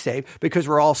anything and be saved, because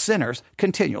we're all sinners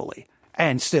continually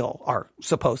and still are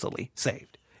supposedly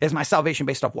saved. Is my salvation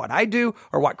based off what I do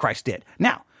or what Christ did?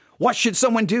 Now, what should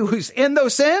someone do who's in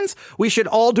those sins? We should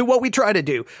all do what we try to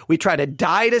do. We try to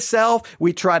die to self.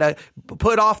 We try to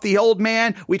put off the old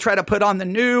man. We try to put on the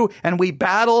new, and we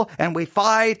battle and we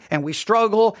fight and we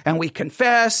struggle and we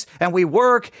confess and we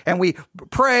work and we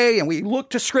pray and we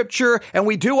look to scripture and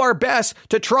we do our best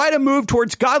to try to move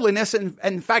towards godliness and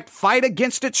in fact, fight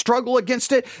against it, struggle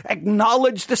against it,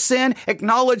 acknowledge the sin,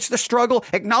 acknowledge the struggle,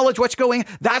 acknowledge what's going.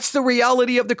 That's the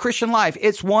reality of the Christian life.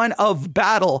 It's one of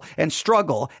battle and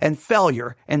struggle and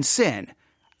failure and sin.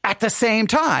 At the same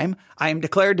time, I am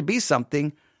declared to be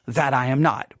something that I am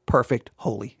not: perfect,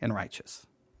 holy, and righteous.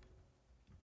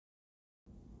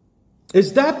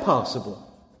 Is that possible?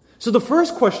 So the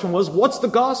first question was, what's the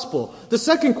gospel? The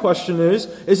second question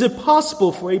is it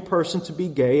possible for a person to be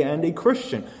gay and a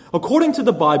Christian? According to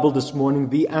the Bible this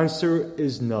morning, the answer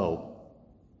is no.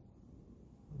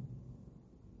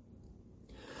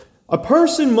 A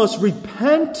person must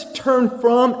repent, turn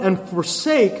from, and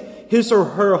forsake his or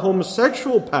her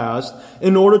homosexual past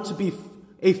in order to be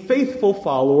a faithful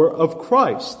follower of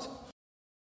Christ.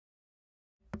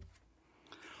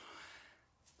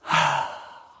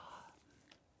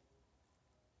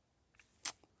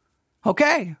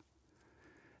 Okay.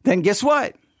 Then guess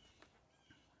what?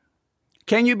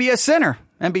 Can you be a sinner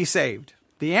and be saved?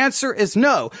 The answer is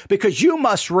no, because you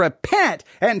must repent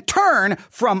and turn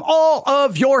from all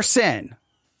of your sin.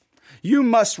 You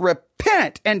must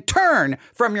repent and turn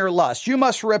from your lust. You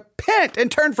must repent and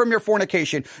turn from your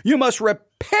fornication. You must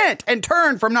repent and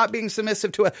turn from not being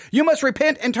submissive to it. You must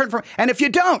repent and turn from, and if you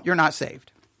don't, you're not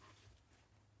saved.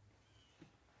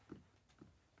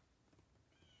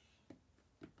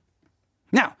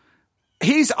 Now,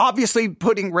 he's obviously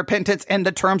putting repentance in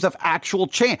the terms of actual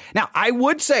change. Now, I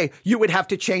would say you would have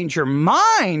to change your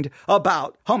mind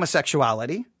about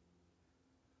homosexuality.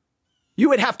 You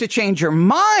would have to change your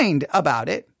mind about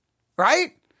it,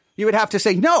 right? You would have to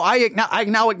say, no, I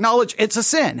now acknowledge it's a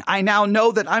sin. I now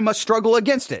know that I must struggle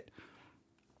against it,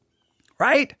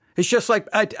 right? It's just like,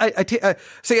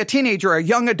 say a teenager or a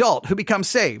young adult who becomes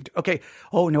saved. Okay.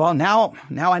 Oh, no, well, now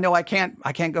I know I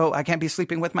can't be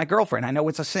sleeping with my girlfriend. I know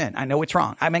it's a sin. I know it's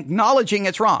wrong. I'm acknowledging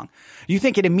it's wrong. You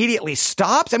think it immediately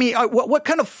stops? I mean, what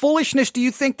kind of foolishness do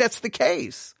you think that's the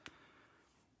case?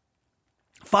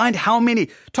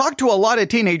 Talk to a lot of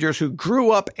teenagers who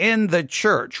grew up in the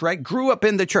church, right? Grew up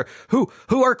in the church, who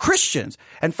are Christians,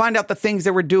 and find out the things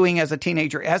they were doing as a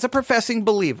teenager, as a professing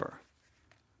believer.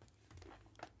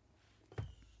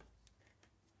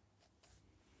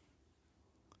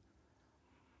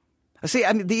 See,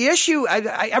 I mean, the issue,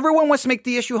 everyone wants to make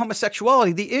the issue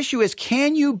homosexuality. The issue is,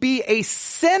 can you be a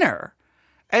sinner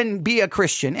and be a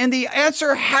Christian? And the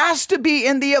answer has to be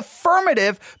in the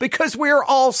affirmative, because we're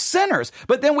all sinners.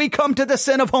 But then we come to the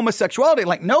sin of homosexuality.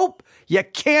 Like, nope, you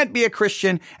can't be a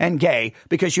Christian and gay,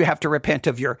 because you have to repent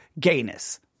of your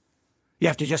gayness. You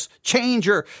have to just change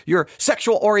your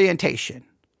sexual orientation.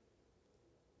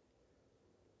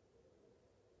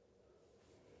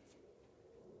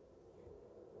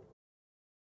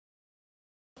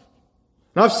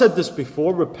 And I've said this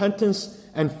before, repentance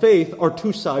and faith are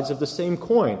two sides of the same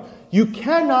coin. You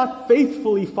cannot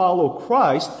faithfully follow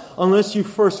Christ unless you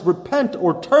first repent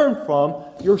or turn from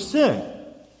your sin.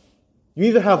 You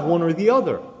either have one or the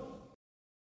other.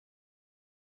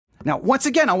 Now, once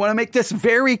again, I want to make this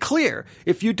very clear.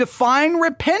 If you define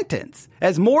repentance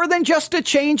as more than just a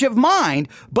change of mind,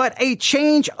 but a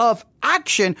change of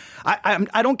action,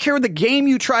 I don't care the game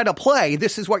you try to play.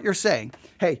 This is what you're saying.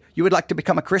 Hey, you would like to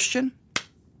become a Christian?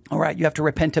 All right, you have to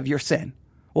repent of your sin.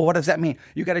 Well, what does that mean?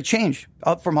 You got to change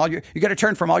you got to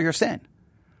turn from all your sin.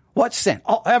 What sin?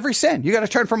 Every sin. You got to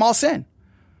turn from all sin.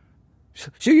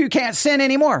 So you can't sin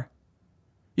anymore.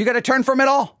 You got to turn from it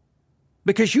all.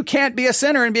 Because you can't be a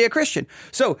sinner and be a Christian.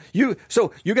 So you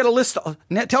got to list,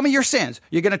 tell me your sins.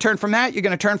 You're going to turn from that. You're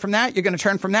going to turn from that. You're going to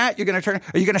turn from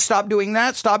that. Are you going to stop doing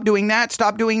that? Stop doing that.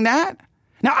 Stop doing that.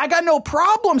 Now, I got no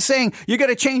problem saying you got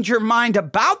to change your mind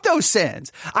about those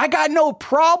sins. I got no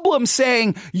problem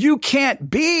saying you can't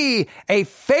be a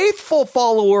faithful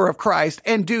follower of Christ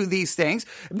and do these things.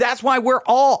 That's why we're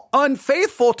all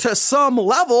unfaithful to some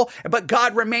level, but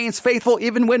God remains faithful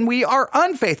even when we are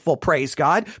unfaithful. Praise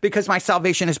God, because my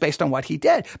salvation is based on what he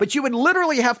did. But you would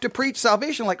literally have to preach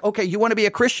salvation like, okay, you want to be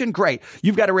a Christian? Great.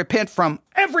 You've got to repent from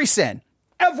every sin.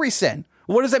 Every sin.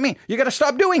 What does that mean? You got to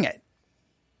stop doing it.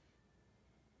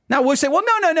 Now we'll say, well,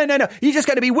 no. You just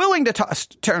got to be willing to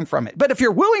turn from it. But if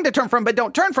you're willing to turn from it, but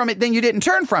don't turn from it, then you didn't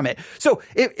turn from it. So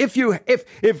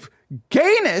if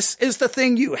gayness is the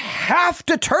thing you have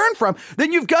to turn from,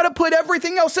 then you've got to put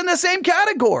everything else in the same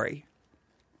category.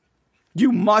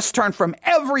 You must turn from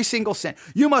every single sin.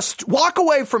 You must walk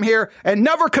away from here and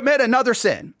never commit another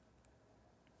sin.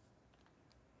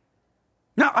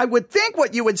 Now, I would think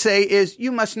what you would say is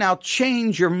you must now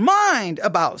change your mind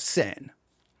about sin.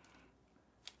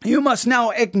 You must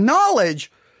now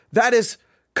acknowledge that is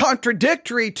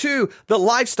contradictory to the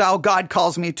lifestyle God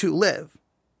calls me to live.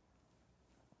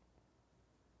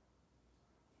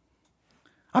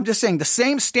 I'm just saying the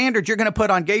same standard you're going to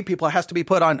put on gay people has to be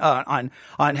put on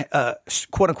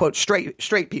quote unquote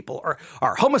straight people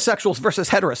or homosexuals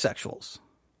versus heterosexuals.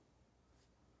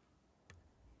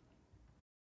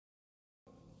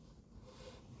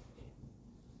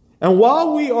 And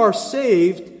while we are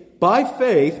saved by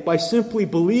faith, by simply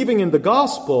believing in the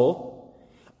gospel,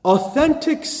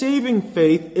 authentic saving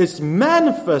faith is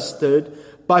manifested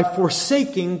by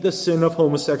forsaking the sin of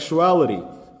homosexuality.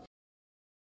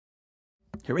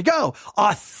 Here we go.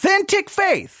 Authentic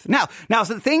faith. Now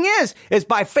the thing is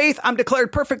by faith I'm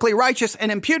declared perfectly righteous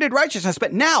and imputed righteousness.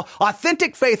 But now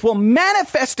authentic faith will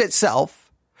manifest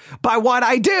itself by what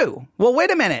I do. Well, wait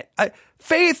a minute.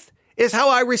 Faith is how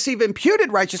I receive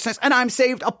imputed righteousness, and I'm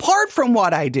saved apart from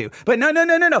what I do. But no.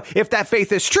 If that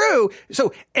faith is true,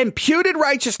 so imputed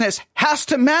righteousness has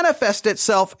to manifest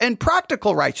itself in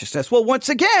practical righteousness. Well, once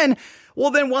again,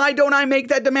 then why don't I make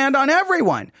that demand on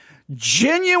everyone?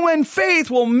 Genuine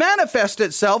faith will manifest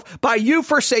itself by you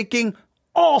forsaking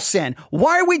all sin.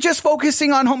 Why are we just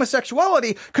focusing on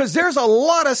homosexuality? Because there's a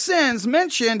lot of sins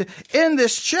mentioned in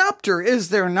this chapter, is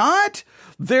there not?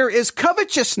 There is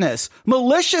covetousness,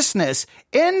 maliciousness,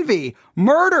 envy,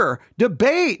 murder,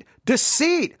 debate,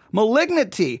 deceit,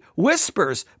 malignity,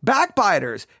 whispers,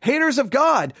 backbiters, haters of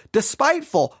God,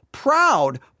 despiteful,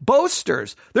 proud,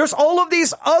 boasters. There's all of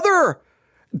these other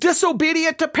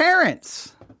disobedient to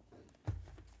parents.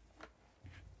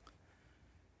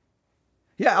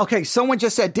 Yeah, okay, someone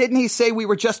just said, didn't he say we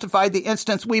were justified the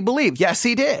instant we believed? Yes,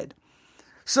 he did.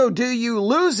 So do you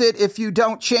lose it if you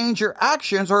don't change your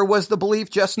actions, or was the belief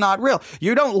just not real?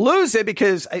 You don't lose it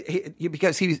because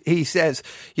he says,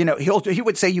 he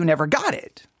would say you never got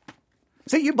it.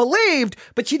 So you believed,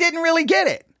 but you didn't really get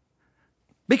it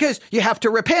because you have to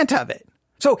repent of it.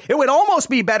 So it would almost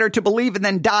be better to believe and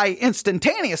then die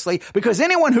instantaneously, because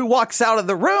anyone who walks out of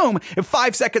the room, if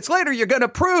 5 seconds later, you're going to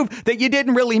prove that you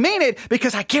didn't really mean it,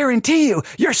 because I guarantee you,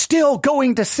 you're still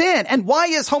going to sin. And why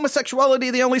is homosexuality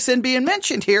the only sin being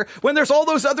mentioned here when there's all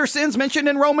those other sins mentioned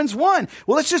in Romans 1?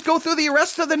 Well, let's just go through the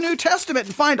rest of the New Testament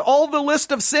and find all the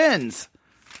list of sins.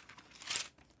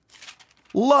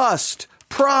 Lust,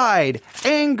 pride,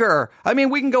 anger. I mean,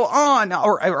 we can go on,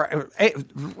 or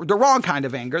the wrong kind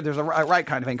of anger. There's a right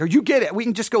kind of anger. You get it. We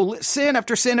can just go sin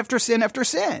after sin after sin after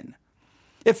sin.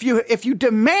 If you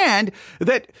demand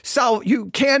that you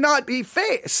cannot be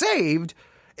saved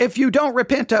if you don't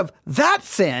repent of that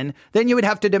sin, then you would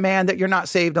have to demand that you're not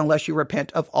saved unless you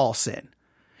repent of all sin.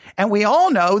 And we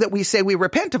all know that we say we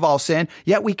repent of all sin,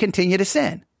 yet we continue to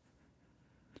sin.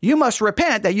 You must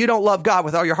repent that you don't love God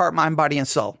with all your heart, mind, body, and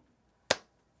soul.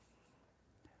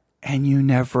 And you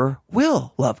never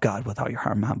will love God with all your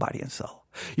heart, mind, body, and soul.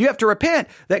 You have to repent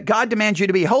that God demands you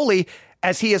to be holy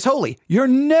as he is holy. You're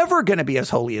never going to be as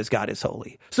holy as God is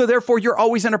holy. So therefore, you're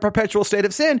always in a perpetual state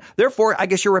of sin. Therefore, I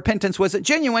guess your repentance wasn't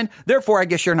genuine. Therefore, I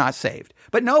guess you're not saved.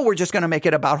 But no, we're just going to make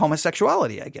it about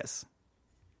homosexuality, I guess.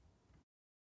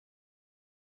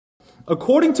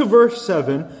 According to verse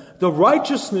 7, the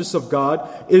righteousness of God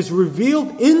is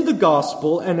revealed in the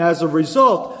gospel, and as a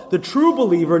result, the true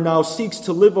believer now seeks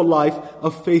to live a life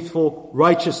of faithful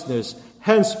righteousness.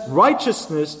 Hence,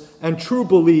 righteousness and true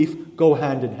belief go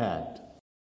hand in hand.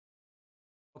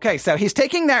 Okay, so he's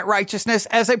taking that righteousness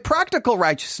as a practical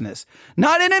righteousness,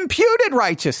 not an imputed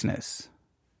righteousness.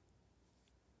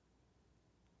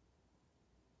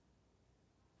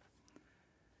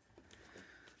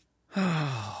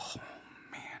 Oh,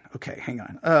 man. Okay, hang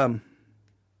on.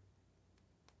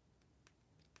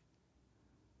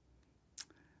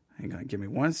 Hang on, give me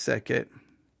 1 second.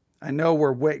 I know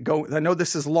I know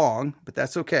this is long, but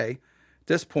that's okay. At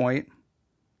this point,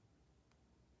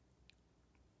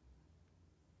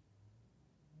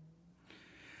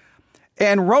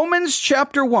 in Romans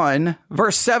chapter 1,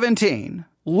 verse 17,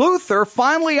 Luther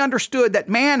finally understood that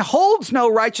man holds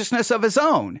no righteousness of his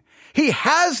own. He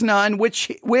has none,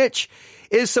 which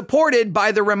is supported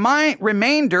by the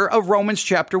remainder of Romans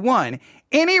chapter 1.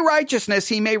 Any righteousness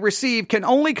he may receive can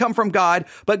only come from God,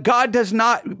 but God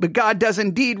does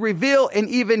indeed reveal and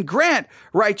even grant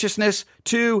righteousness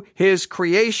to his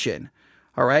creation.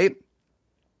 All right.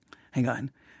 Hang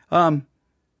on.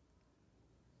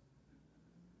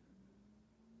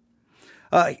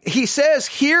 He says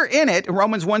here in it, in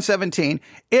Romans 1:17,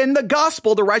 in the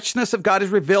gospel, the righteousness of God is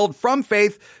revealed from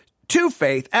faith to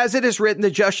faith, as it is written, the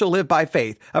just shall live by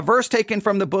faith. A verse taken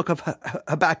from the book of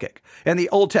Habakkuk in the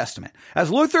Old Testament.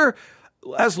 As Luther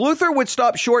would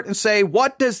stop short and say,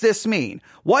 what does this mean?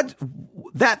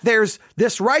 That there's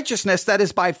this righteousness that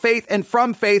is by faith and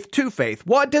from faith to faith.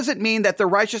 What does it mean that the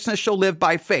righteousness shall live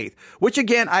by faith? Which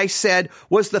again, I said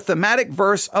was the thematic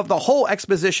verse of the whole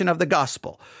exposition of the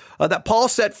gospel that Paul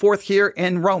set forth here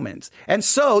in Romans. And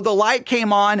so the light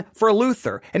came on for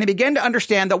Luther, and he began to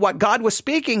understand that what God was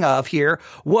speaking of here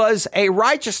was a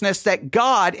righteousness that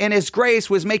God in his grace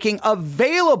was making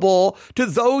available to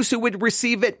those who would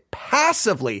receive it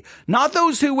passively, not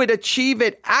those who would achieve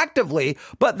it actively,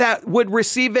 but that would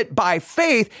receive it by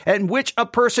faith, and which a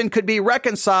person could be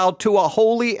reconciled to a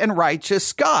holy and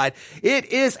righteous God. It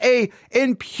is a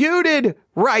imputed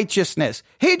righteousness.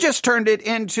 He just turned it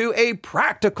into a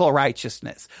practical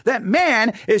righteousness. That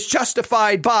man is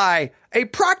justified by a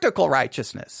practical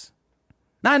righteousness.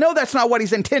 Now, I know that's not what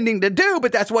he's intending to do,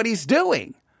 but that's what he's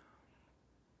doing.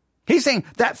 He's saying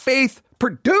that faith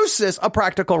produces a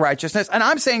practical righteousness, and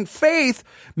I'm saying faith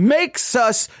makes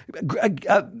us,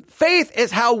 faith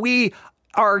is how we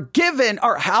are given,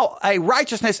 or how a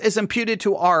righteousness is imputed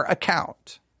to our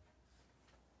account.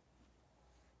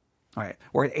 All right,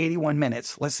 we're at 81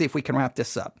 minutes. Let's see if we can wrap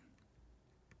this up.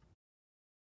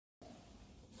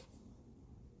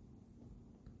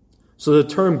 So the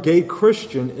term gay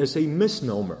Christian is a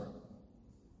misnomer.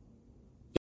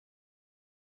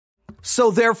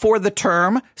 So therefore, the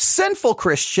term sinful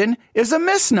Christian is a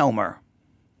misnomer.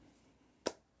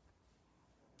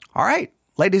 All right,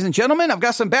 ladies and gentlemen, I've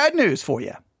got some bad news for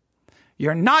you.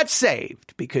 You're not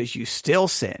saved because you still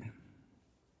sin.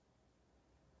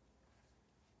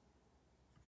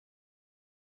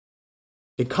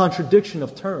 A contradiction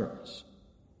of terms.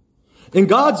 In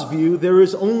God's view, there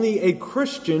is only a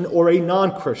Christian or a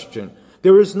non-Christian.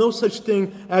 There is no such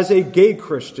thing as a gay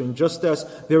Christian, just as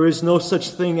there is no such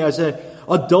thing as an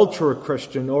adulterer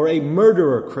Christian or a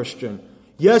murderer Christian.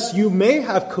 Yes, you may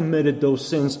have committed those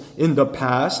sins in the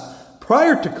past,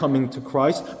 prior to coming to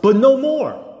Christ, but no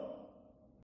more.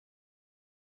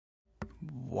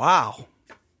 Wow.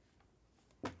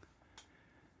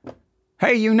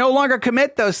 Hey, you no longer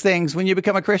commit those things when you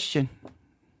become a Christian.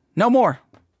 No more.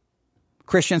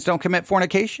 Christians don't commit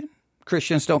fornication.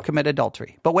 Christians don't commit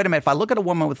adultery. But wait a minute, if I look at a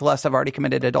woman with lust, I've already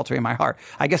committed adultery in my heart.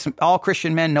 I guess all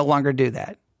Christian men no longer do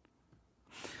that.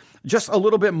 Just a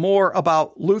little bit more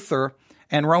about Luther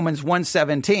and Romans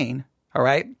 1:17, all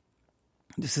right?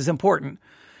 This is important.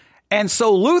 And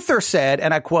so Luther said,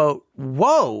 and I quote,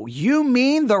 "Whoa, you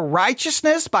mean the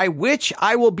righteousness by which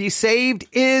I will be saved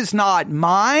is not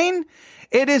mine?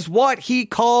 It is what he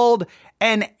called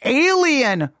an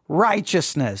alien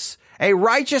righteousness, a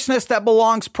righteousness that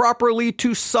belongs properly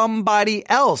to somebody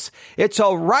else. It's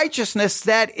a righteousness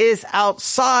that is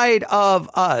outside of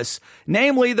us,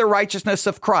 namely the righteousness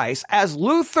of Christ. As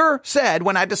Luther said,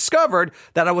 when I discovered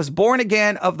that I was born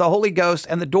again of the Holy Ghost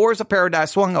and the doors of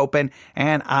paradise swung open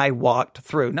and I walked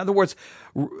through." In other words,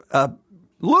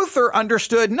 Luther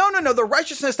understood, no, the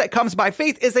righteousness that comes by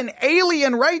faith is an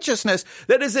alien righteousness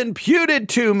that is imputed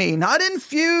to me, not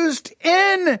infused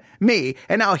in me.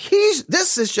 And now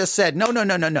this is just said,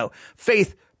 no.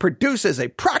 Faith produces a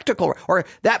practical, or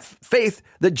that faith,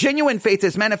 the genuine faith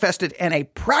is manifested in a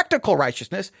practical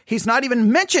righteousness. He's not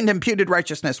even mentioned imputed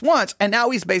righteousness once. And now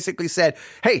he's basically said,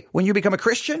 hey, when you become a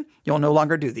Christian, you'll no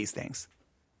longer do these things.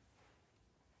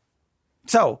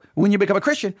 So when you become a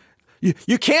Christian,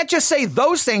 you can't just say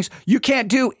those things. You can't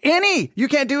do any. You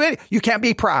can't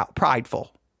be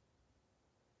prideful.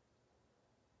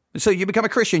 So you become a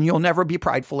Christian, you'll never be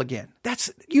prideful again.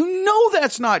 You know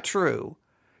that's not true.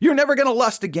 You're never going to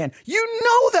lust again. You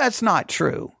know that's not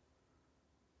true.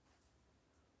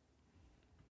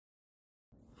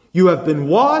 You have been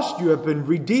washed, you have been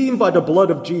redeemed by the blood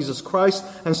of Jesus Christ,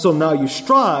 and so now you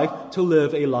strive to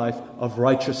live a life of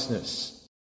righteousness.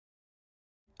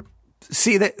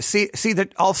 See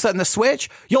that all of a sudden the switch?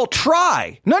 You'll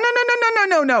try. No.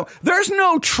 There's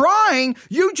no trying.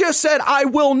 You just said, I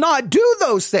will not do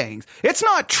those things. It's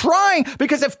not trying,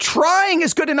 because if trying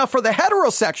is good enough for the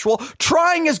heterosexual,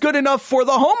 trying is good enough for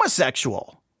the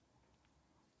homosexual.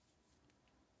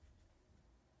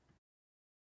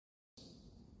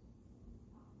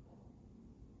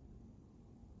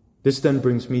 This then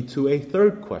brings me to a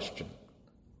third question.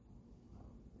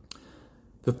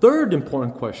 The third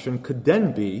important question could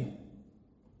then be,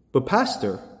 but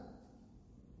Pastor,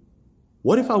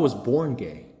 what if I was born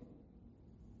gay?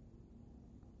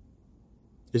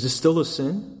 Is it still a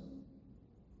sin?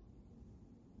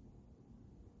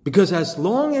 Because as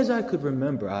long as I could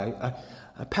remember,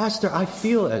 Pastor, I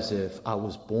feel as if I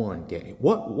was born gay.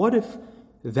 What if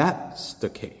that's the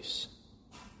case?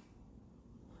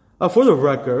 For the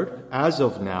record, as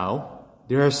of now,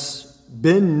 there's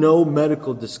been no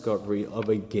medical discovery of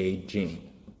a gay gene.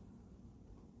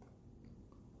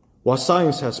 What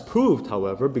science has proved,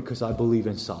 however, because I believe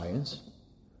in science,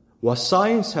 what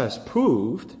science has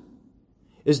proved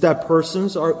is that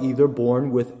persons are either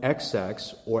born with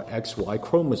XX or XY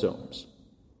chromosomes.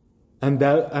 And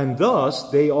thus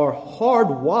they are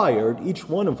hardwired, each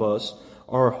one of us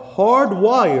are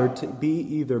hardwired to be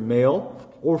either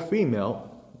male or female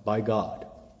by God.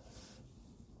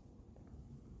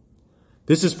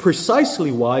 This is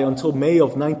precisely why, until May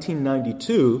of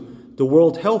 1992, the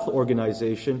World Health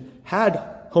Organization had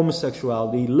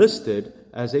homosexuality listed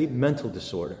as a mental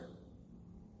disorder.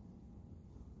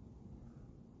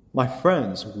 My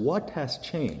friends, what has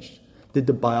changed? Did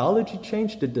the biology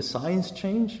change? Did the science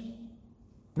change?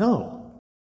 No.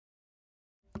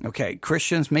 Okay,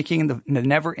 Christians making the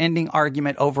never-ending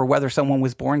argument over whether someone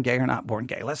was born gay or not born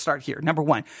gay. Let's start here. Number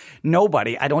one,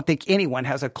 I don't think anyone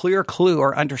has a clear clue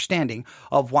or understanding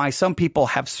of why some people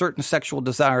have certain sexual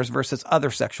desires versus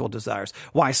other sexual desires,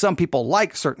 why some people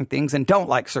like certain things and don't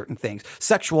like certain things.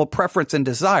 Sexual preference and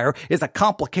desire is a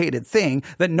complicated thing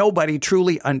that nobody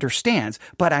truly understands.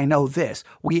 But I know this,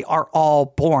 we are all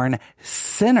born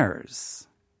sinners.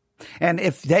 And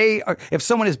if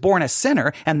someone is born a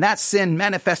sinner and that sin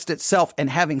manifests itself in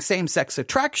having same-sex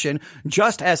attraction,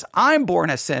 just as I'm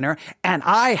born a sinner and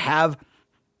I have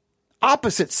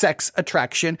opposite sex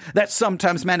attraction that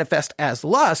sometimes manifests as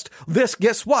lust,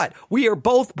 guess what? We are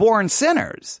both born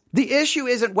sinners. The issue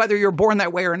isn't whether you're born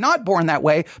that way or not born that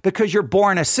way, because you're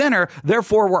born a sinner,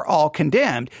 therefore we're all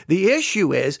condemned. The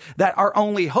issue is that our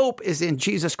only hope is in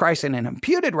Jesus Christ and in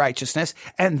imputed righteousness,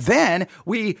 and then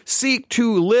we seek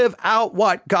to live out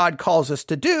what God calls us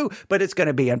to do, but it's going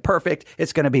to be imperfect,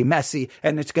 it's going to be messy,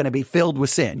 and it's going to be filled with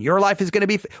sin. Your life is going to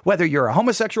be, whether you're a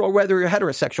homosexual or whether you're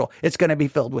heterosexual, it's going to be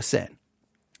filled with sin.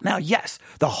 Now, yes,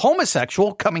 the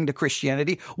homosexual coming to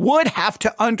Christianity would have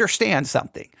to understand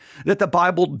something, that the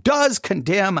Bible does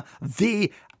condemn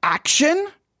the action,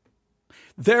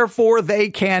 therefore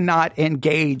they cannot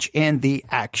engage in the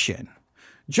action.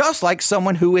 Just like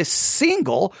someone who is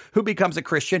single who becomes a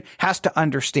Christian has to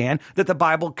understand that the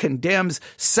Bible condemns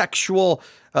sexual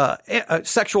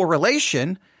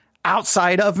relation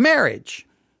outside of marriage.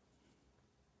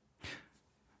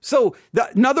 So,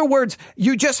 in other words,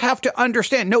 you just have to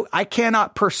understand, no, I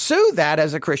cannot pursue that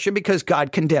as a Christian because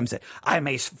God condemns it. I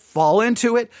may fall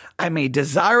into it. I may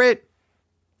desire it.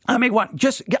 I may want,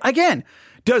 again,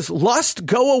 does lust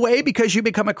go away because you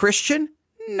become a Christian?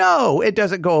 No, it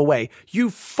doesn't go away.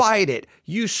 You fight it.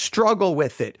 You struggle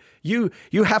with it. You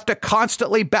have to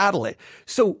constantly battle it.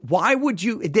 So why would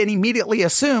you then immediately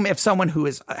assume if someone who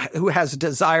has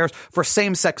desires for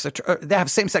same-sex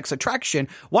attraction,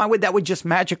 why would that just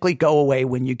magically go away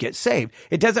when you get saved?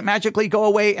 It doesn't magically go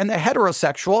away in the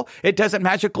heterosexual. It doesn't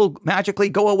magically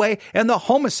go away in the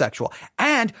homosexual.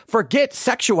 And forget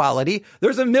sexuality.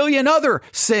 There's a million other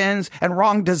sins and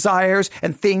wrong desires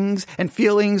and things and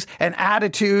feelings and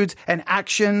attitudes and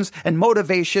actions and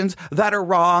motivations that are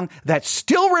wrong that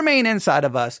still remain inside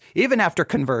of us, even after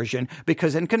conversion,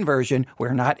 because in conversion,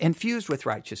 we're not infused with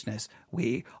righteousness.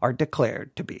 We are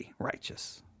declared to be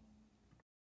righteous.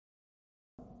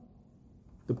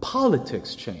 The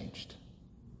politics changed.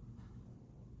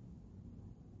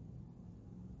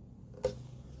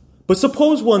 But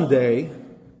suppose one day,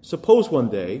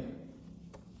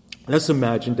 let's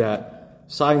imagine that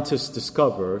scientists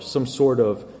discover some sort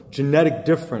of genetic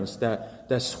difference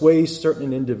that sways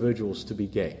certain individuals to be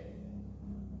gay.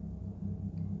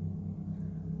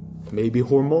 Maybe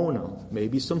hormonal,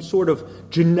 maybe some sort of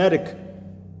genetic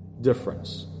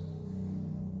difference.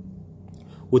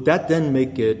 Would that then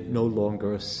make it no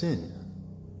longer a sin?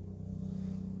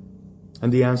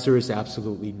 And the answer is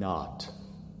absolutely not.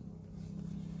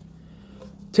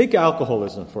 Take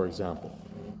alcoholism, for example.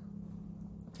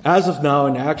 As of now,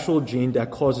 an actual gene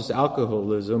that causes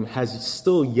alcoholism has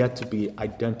still yet to be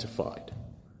identified.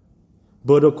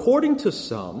 But according to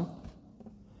some,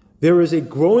 there is a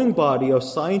growing body of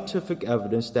scientific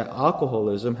evidence that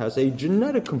alcoholism has a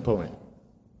genetic component.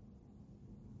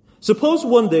 Suppose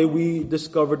one day we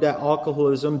discover that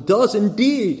alcoholism does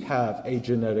indeed have a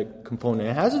genetic component.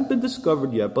 It hasn't been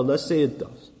discovered yet, but let's say it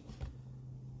does.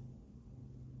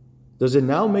 Does it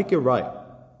now make it right?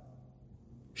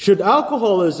 Should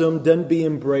alcoholism then be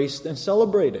embraced and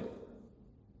celebrated?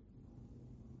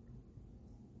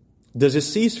 Does it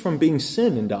cease from being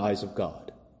sin in the eyes of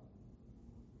God?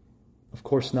 Of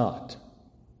course not.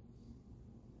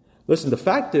 Listen, the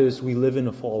fact is we live in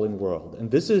a fallen world,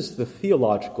 and this is the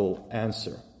theological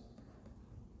answer.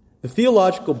 The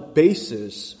theological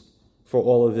basis for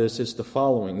all of this is the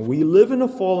following. We live in a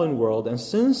fallen world, and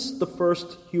since the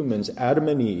first humans, Adam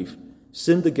and Eve,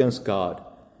 sinned against God,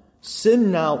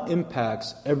 sin now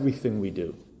impacts everything we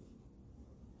do.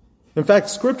 In fact,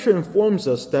 Scripture informs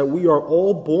us that we are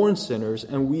all born sinners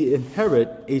and we inherit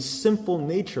a sinful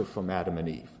nature from Adam and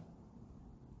Eve.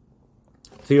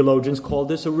 Theologians call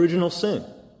this original sin.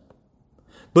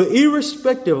 But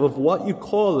irrespective of what you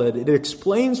call it, it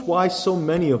explains why so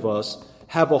many of us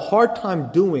have a hard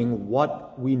time doing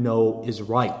what we know is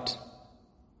right.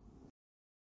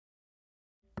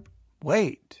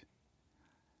 Wait.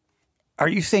 Are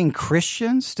you saying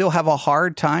Christians still have a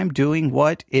hard time doing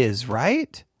what is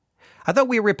right? I thought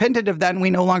we repented of that and we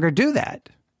no longer do that.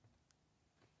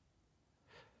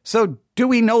 So do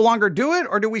we no longer do it,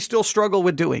 or do we still struggle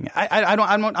with doing it?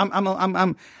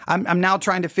 I'm now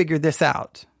trying to figure this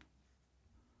out.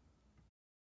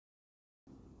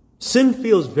 Sin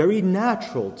feels very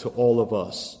natural to all of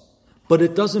us, but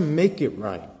it doesn't make it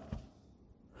right.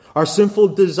 Our sinful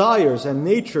desires and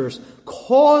natures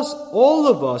cause all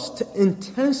of us to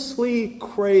intensely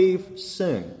crave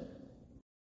sin.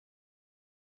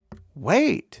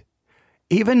 Wait,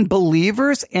 even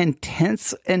believers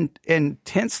intensely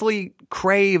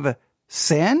crave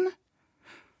sin?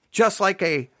 Just like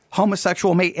a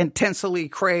homosexual may intensely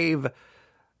crave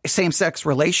a same-sex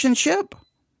relationship?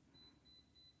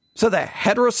 So the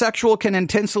heterosexual can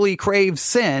intensely crave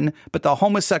sin, but the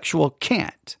homosexual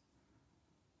can't.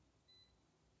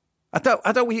 I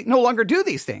thought we no longer do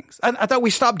these things. I thought we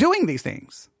stopped doing these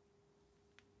things.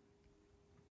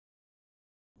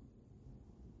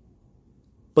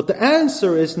 But the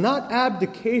answer is not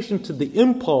abdication to the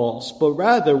impulse, but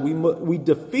rather we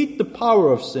defeat the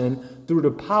power of sin through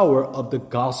the power of the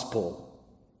gospel.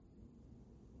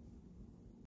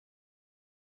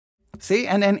 See,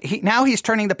 and then now he's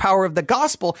turning the power of the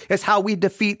gospel as how we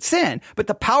defeat sin. But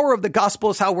the power of the gospel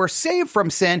is how we're saved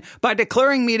from sin by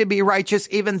declaring me to be righteous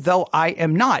even though I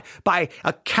am not. By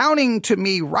accounting to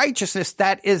me righteousness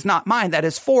that is not mine, that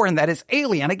is foreign, that is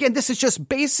alien. Again, this is just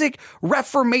basic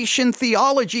Reformation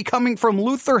theology coming from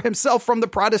Luther himself from the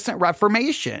Protestant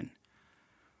Reformation.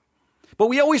 But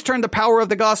we always turn the power of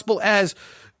the gospel as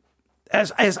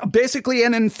basically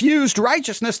an infused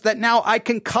righteousness that now I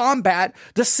can combat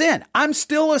the sin. I'm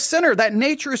still a sinner. That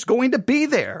nature is going to be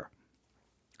there.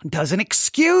 Doesn't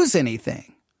excuse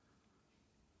anything.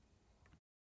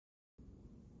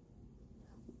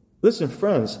 Listen,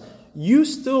 friends, you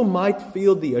still might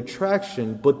feel the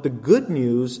attraction, but the good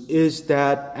news is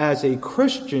that as a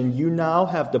Christian, you now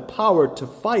have the power to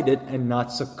fight it and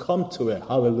not succumb to it.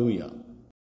 Hallelujah.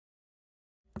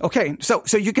 Okay, so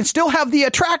you can still have the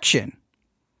attraction.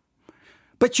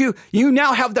 But you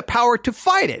now have the power to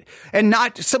fight it and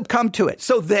not succumb to it.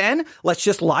 So then let's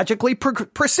just logically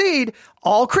proceed.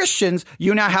 All Christians,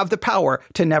 you now have the power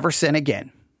to never sin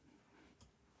again.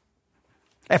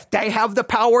 If they have the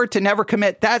power to never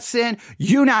commit that sin,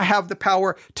 you now have the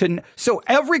power to. So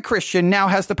every Christian now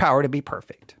has the power to be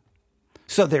perfect.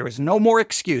 So there is no more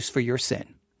excuse for your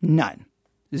sin. None.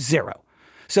 Zero.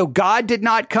 So God did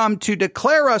not come to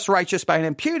declare us righteous by an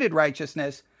imputed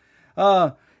righteousness.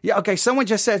 Yeah, okay, someone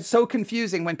just said, so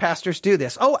confusing when pastors do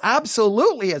this. Oh,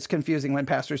 absolutely it's confusing when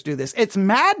pastors do this. It's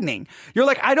maddening. You're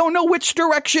like, I don't know which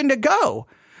direction to go.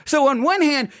 So on one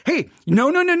hand, hey, no.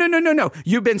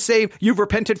 You've been saved. You've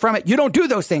repented from it. You don't do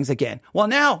those things again.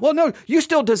 No, you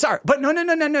still desire. But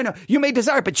no. You may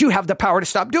desire, but you have the power to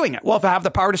stop doing it. Well, if I have the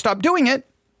power to stop doing it,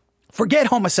 Forget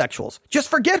homosexuals. Just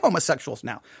forget homosexuals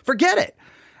now. Forget it.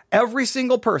 Every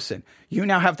single person, you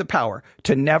now have the power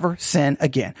to never sin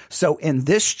again. So in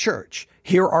this church,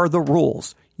 here are the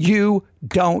rules. You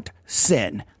don't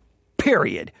sin,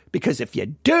 period. Because if you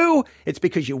do, it's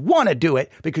because you want to do it,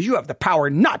 because you have the power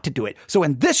not to do it. So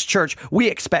in this church, we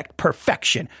expect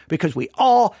perfection because we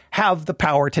all have the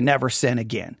power to never sin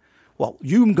again. Well,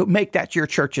 you make that your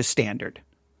church's standard.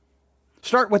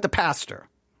 Start with the pastor.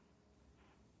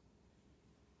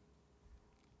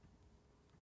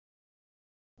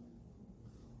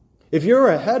 If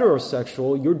you're a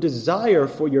heterosexual, your desire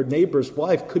for your neighbor's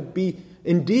wife could be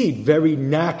indeed very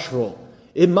natural.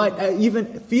 It might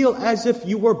even feel as if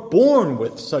you were born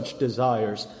with such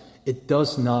desires. It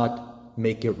does not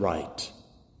make it right.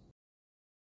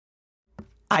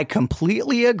 I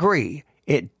completely agree.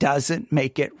 It doesn't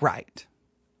make it right.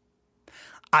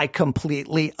 I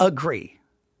completely agree.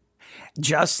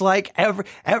 Just like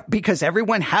because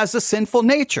everyone has a sinful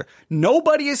nature.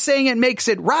 Nobody is saying it makes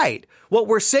it right. What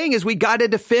we're saying is we got to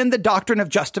defend the doctrine of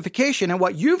justification. And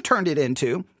what you've turned it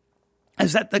into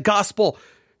is that the gospel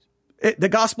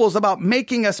is about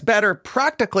making us better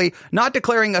practically, not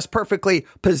declaring us perfectly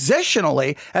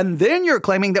positionally. And then you're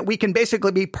claiming that we can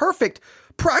basically be perfect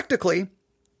practically.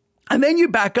 And then you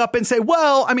back up and say,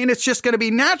 well, I mean, it's just going to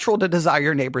be natural to desire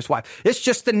your neighbor's wife. It's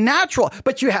just the natural,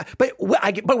 but we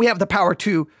have the power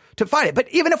to fight it. But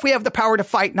even if we have the power to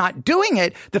fight not doing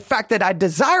it, the fact that I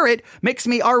desire it makes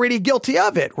me already guilty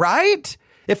of it, right?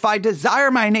 If I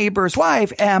desire my neighbor's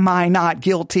wife, am I not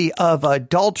guilty of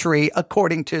adultery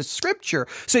according to Scripture?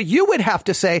 So you would have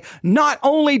to say, not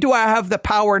only do I have the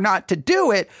power not to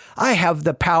do it, I have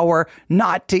the power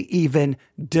not to even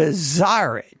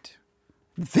desire it.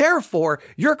 Therefore,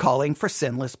 you're calling for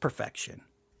sinless perfection.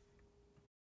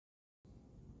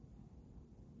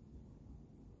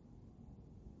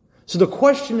 So the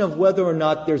question of whether or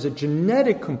not there's a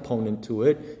genetic component to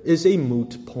it is a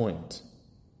moot point.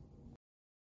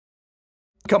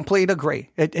 Complete agree.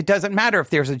 It doesn't matter if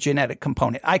there's a genetic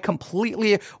component.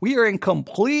 We are in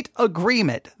complete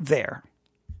agreement there.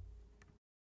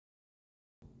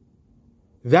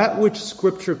 That which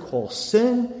Scripture calls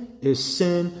sin is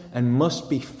sin and must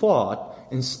be fought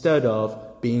instead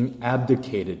of being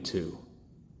abdicated to.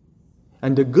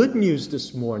 And the good news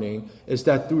this morning is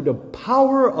that through the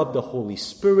power of the Holy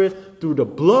Spirit, through the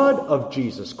blood of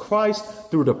Jesus Christ,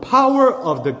 through the power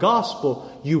of the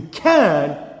gospel, you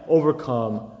can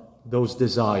overcome those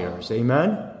desires.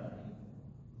 Amen?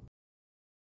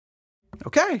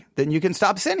 Okay, then you can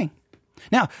stop sinning.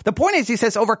 Now, the point is, he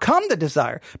says, overcome the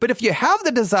desire. But if you have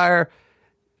the desire,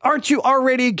 aren't you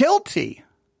already guilty?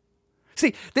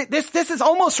 See, this is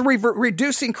almost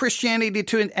reducing Christianity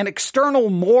to an external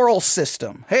moral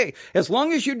system. Hey, as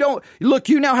long as you don't, look,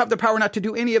 you now have the power not to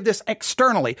do any of this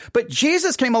externally. But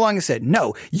Jesus came along and said,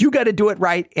 no, you got to do it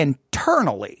right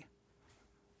internally.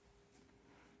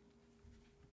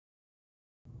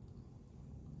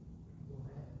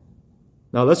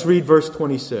 Now let's read verse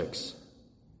 26.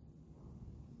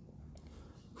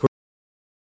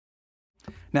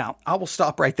 Now, I will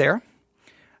stop right there.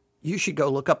 You should go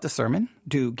look up the sermon,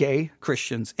 Do Gay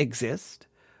Christians Exist?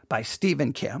 By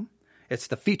Stephen Kim. It's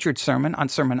the featured sermon on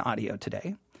Sermon Audio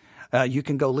today. You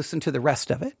can go listen to the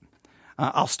rest of it.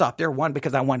 I'll stop there, one,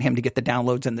 because I want him to get the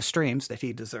downloads and the streams that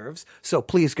he deserves. So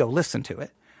please go listen to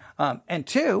it. And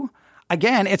two,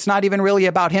 again, it's not even really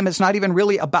about him. It's not even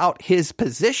really about his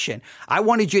position. I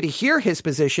wanted you to hear his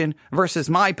position versus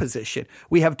my position.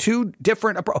 We have two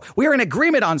different approaches. We're in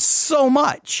agreement on so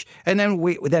much. And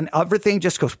then everything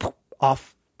just goes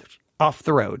off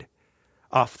the road.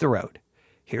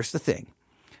 Here's the thing.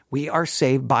 We are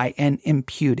saved by an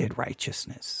imputed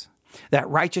righteousness. That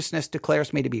righteousness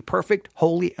declares me to be perfect,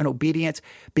 holy, and obedient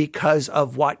because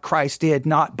of what Christ did,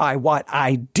 not by what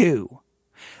I do.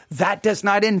 That does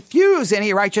not infuse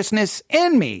any righteousness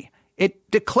in me. It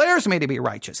declares me to be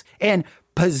righteous. In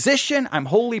position, I'm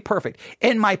wholly perfect.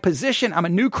 In my position, I'm a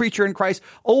new creature in Christ.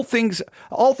 All things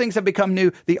have become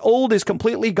new. The old is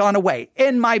completely gone away.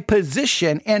 In my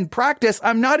position, in practice,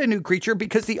 I'm not a new creature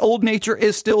because the old nature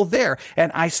is still there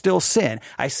and I still sin.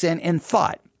 I sin in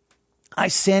thought. I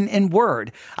sin in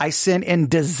word. I sin in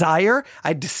desire.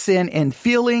 I sin in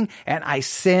feeling, and I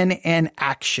sin in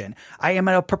action. I am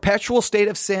in a perpetual state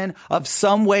of sin of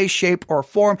some way, shape, or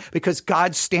form because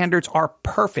God's standards are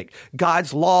perfect.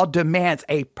 God's law demands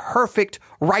a perfect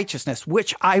righteousness,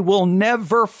 which I will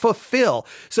never fulfill.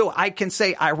 So I can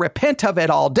say I repent of it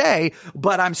all day,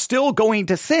 but I'm still going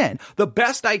to sin. The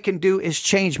best I can do is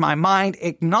change my mind,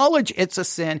 acknowledge it's a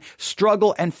sin,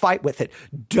 struggle, and fight with it.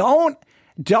 Don't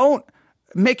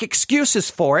make excuses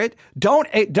for it. Don't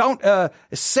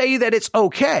say that it's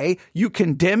okay. You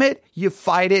condemn it, you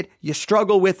fight it, you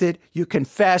struggle with it, you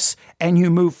confess, and you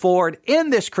move forward in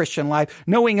this Christian life,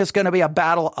 knowing it's going to be a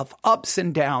battle of ups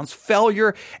and downs,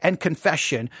 failure and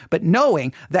confession, but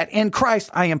knowing that in Christ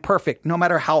I am perfect, no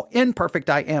matter how imperfect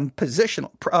I am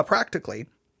practically,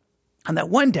 and that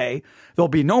one day there'll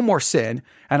be no more sin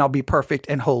and I'll be perfect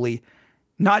and holy,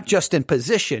 not just in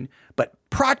position, but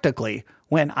practically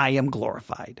when I am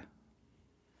glorified.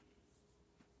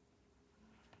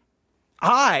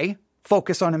 I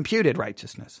focus on imputed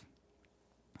righteousness.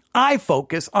 I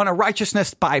focus on a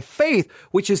righteousness by faith,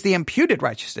 which is the imputed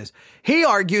righteousness. He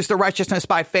argues the righteousness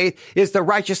by faith is the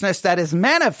righteousness that is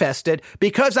manifested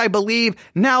because I believe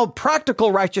now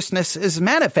practical righteousness is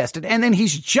manifested. And then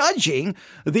he's judging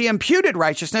the imputed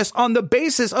righteousness on the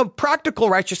basis of practical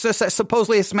righteousness that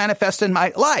supposedly is manifested in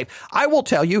my life. I will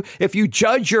tell you, if you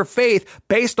judge your faith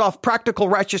based off practical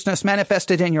righteousness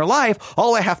manifested in your life,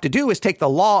 all I have to do is take the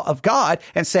law of God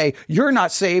and say, you're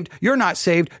not saved, you're not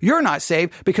saved, you're not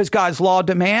saved, because God's law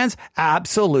demands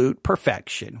absolute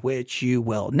perfection, which you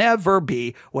will never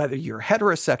be, whether you're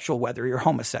heterosexual, whether you're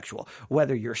homosexual,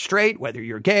 whether you're straight, whether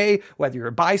you're gay, whether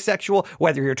you're bisexual,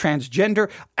 whether you're transgender.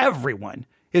 Everyone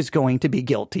is going to be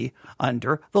guilty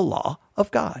under the law of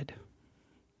God.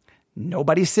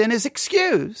 Nobody's sin is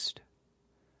excused,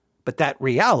 but that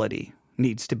reality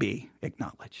needs to be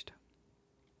acknowledged.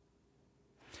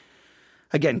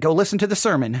 Again, go listen to the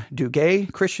sermon, Do Gay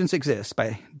Christians Exist?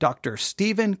 By Dr.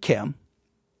 Stephen Kim.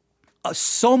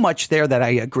 So much there that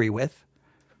I agree with.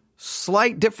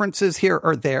 Slight differences here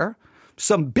or there.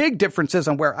 Some big differences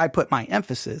on where I put my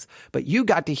emphasis. But you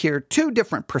got to hear two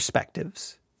different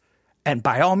perspectives. And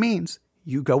by all means,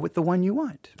 you go with the one you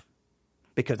want.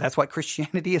 Because that's what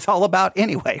Christianity is all about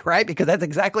anyway, right? Because that's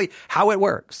exactly how it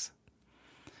works.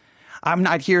 I'm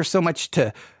not here so much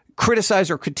to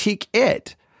criticize or critique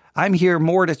it. I'm here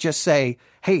more to just say,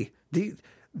 hey,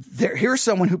 here's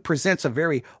someone who presents a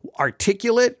very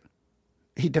articulate,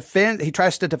 he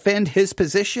tries to defend his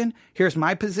position. Here's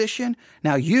my position.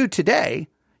 Now you today,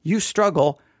 you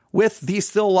struggle with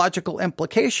these theological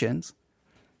implications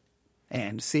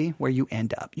and see where you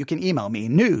end up. You can email me,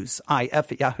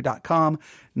 newsif@yahoo.com,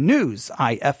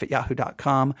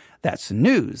 newsif@yahoo.com. That's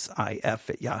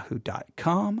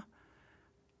newsif@yahoo.com.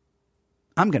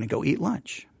 I'm going to go eat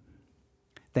lunch.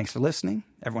 Thanks for listening.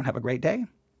 Everyone have a great day.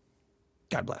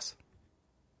 God bless.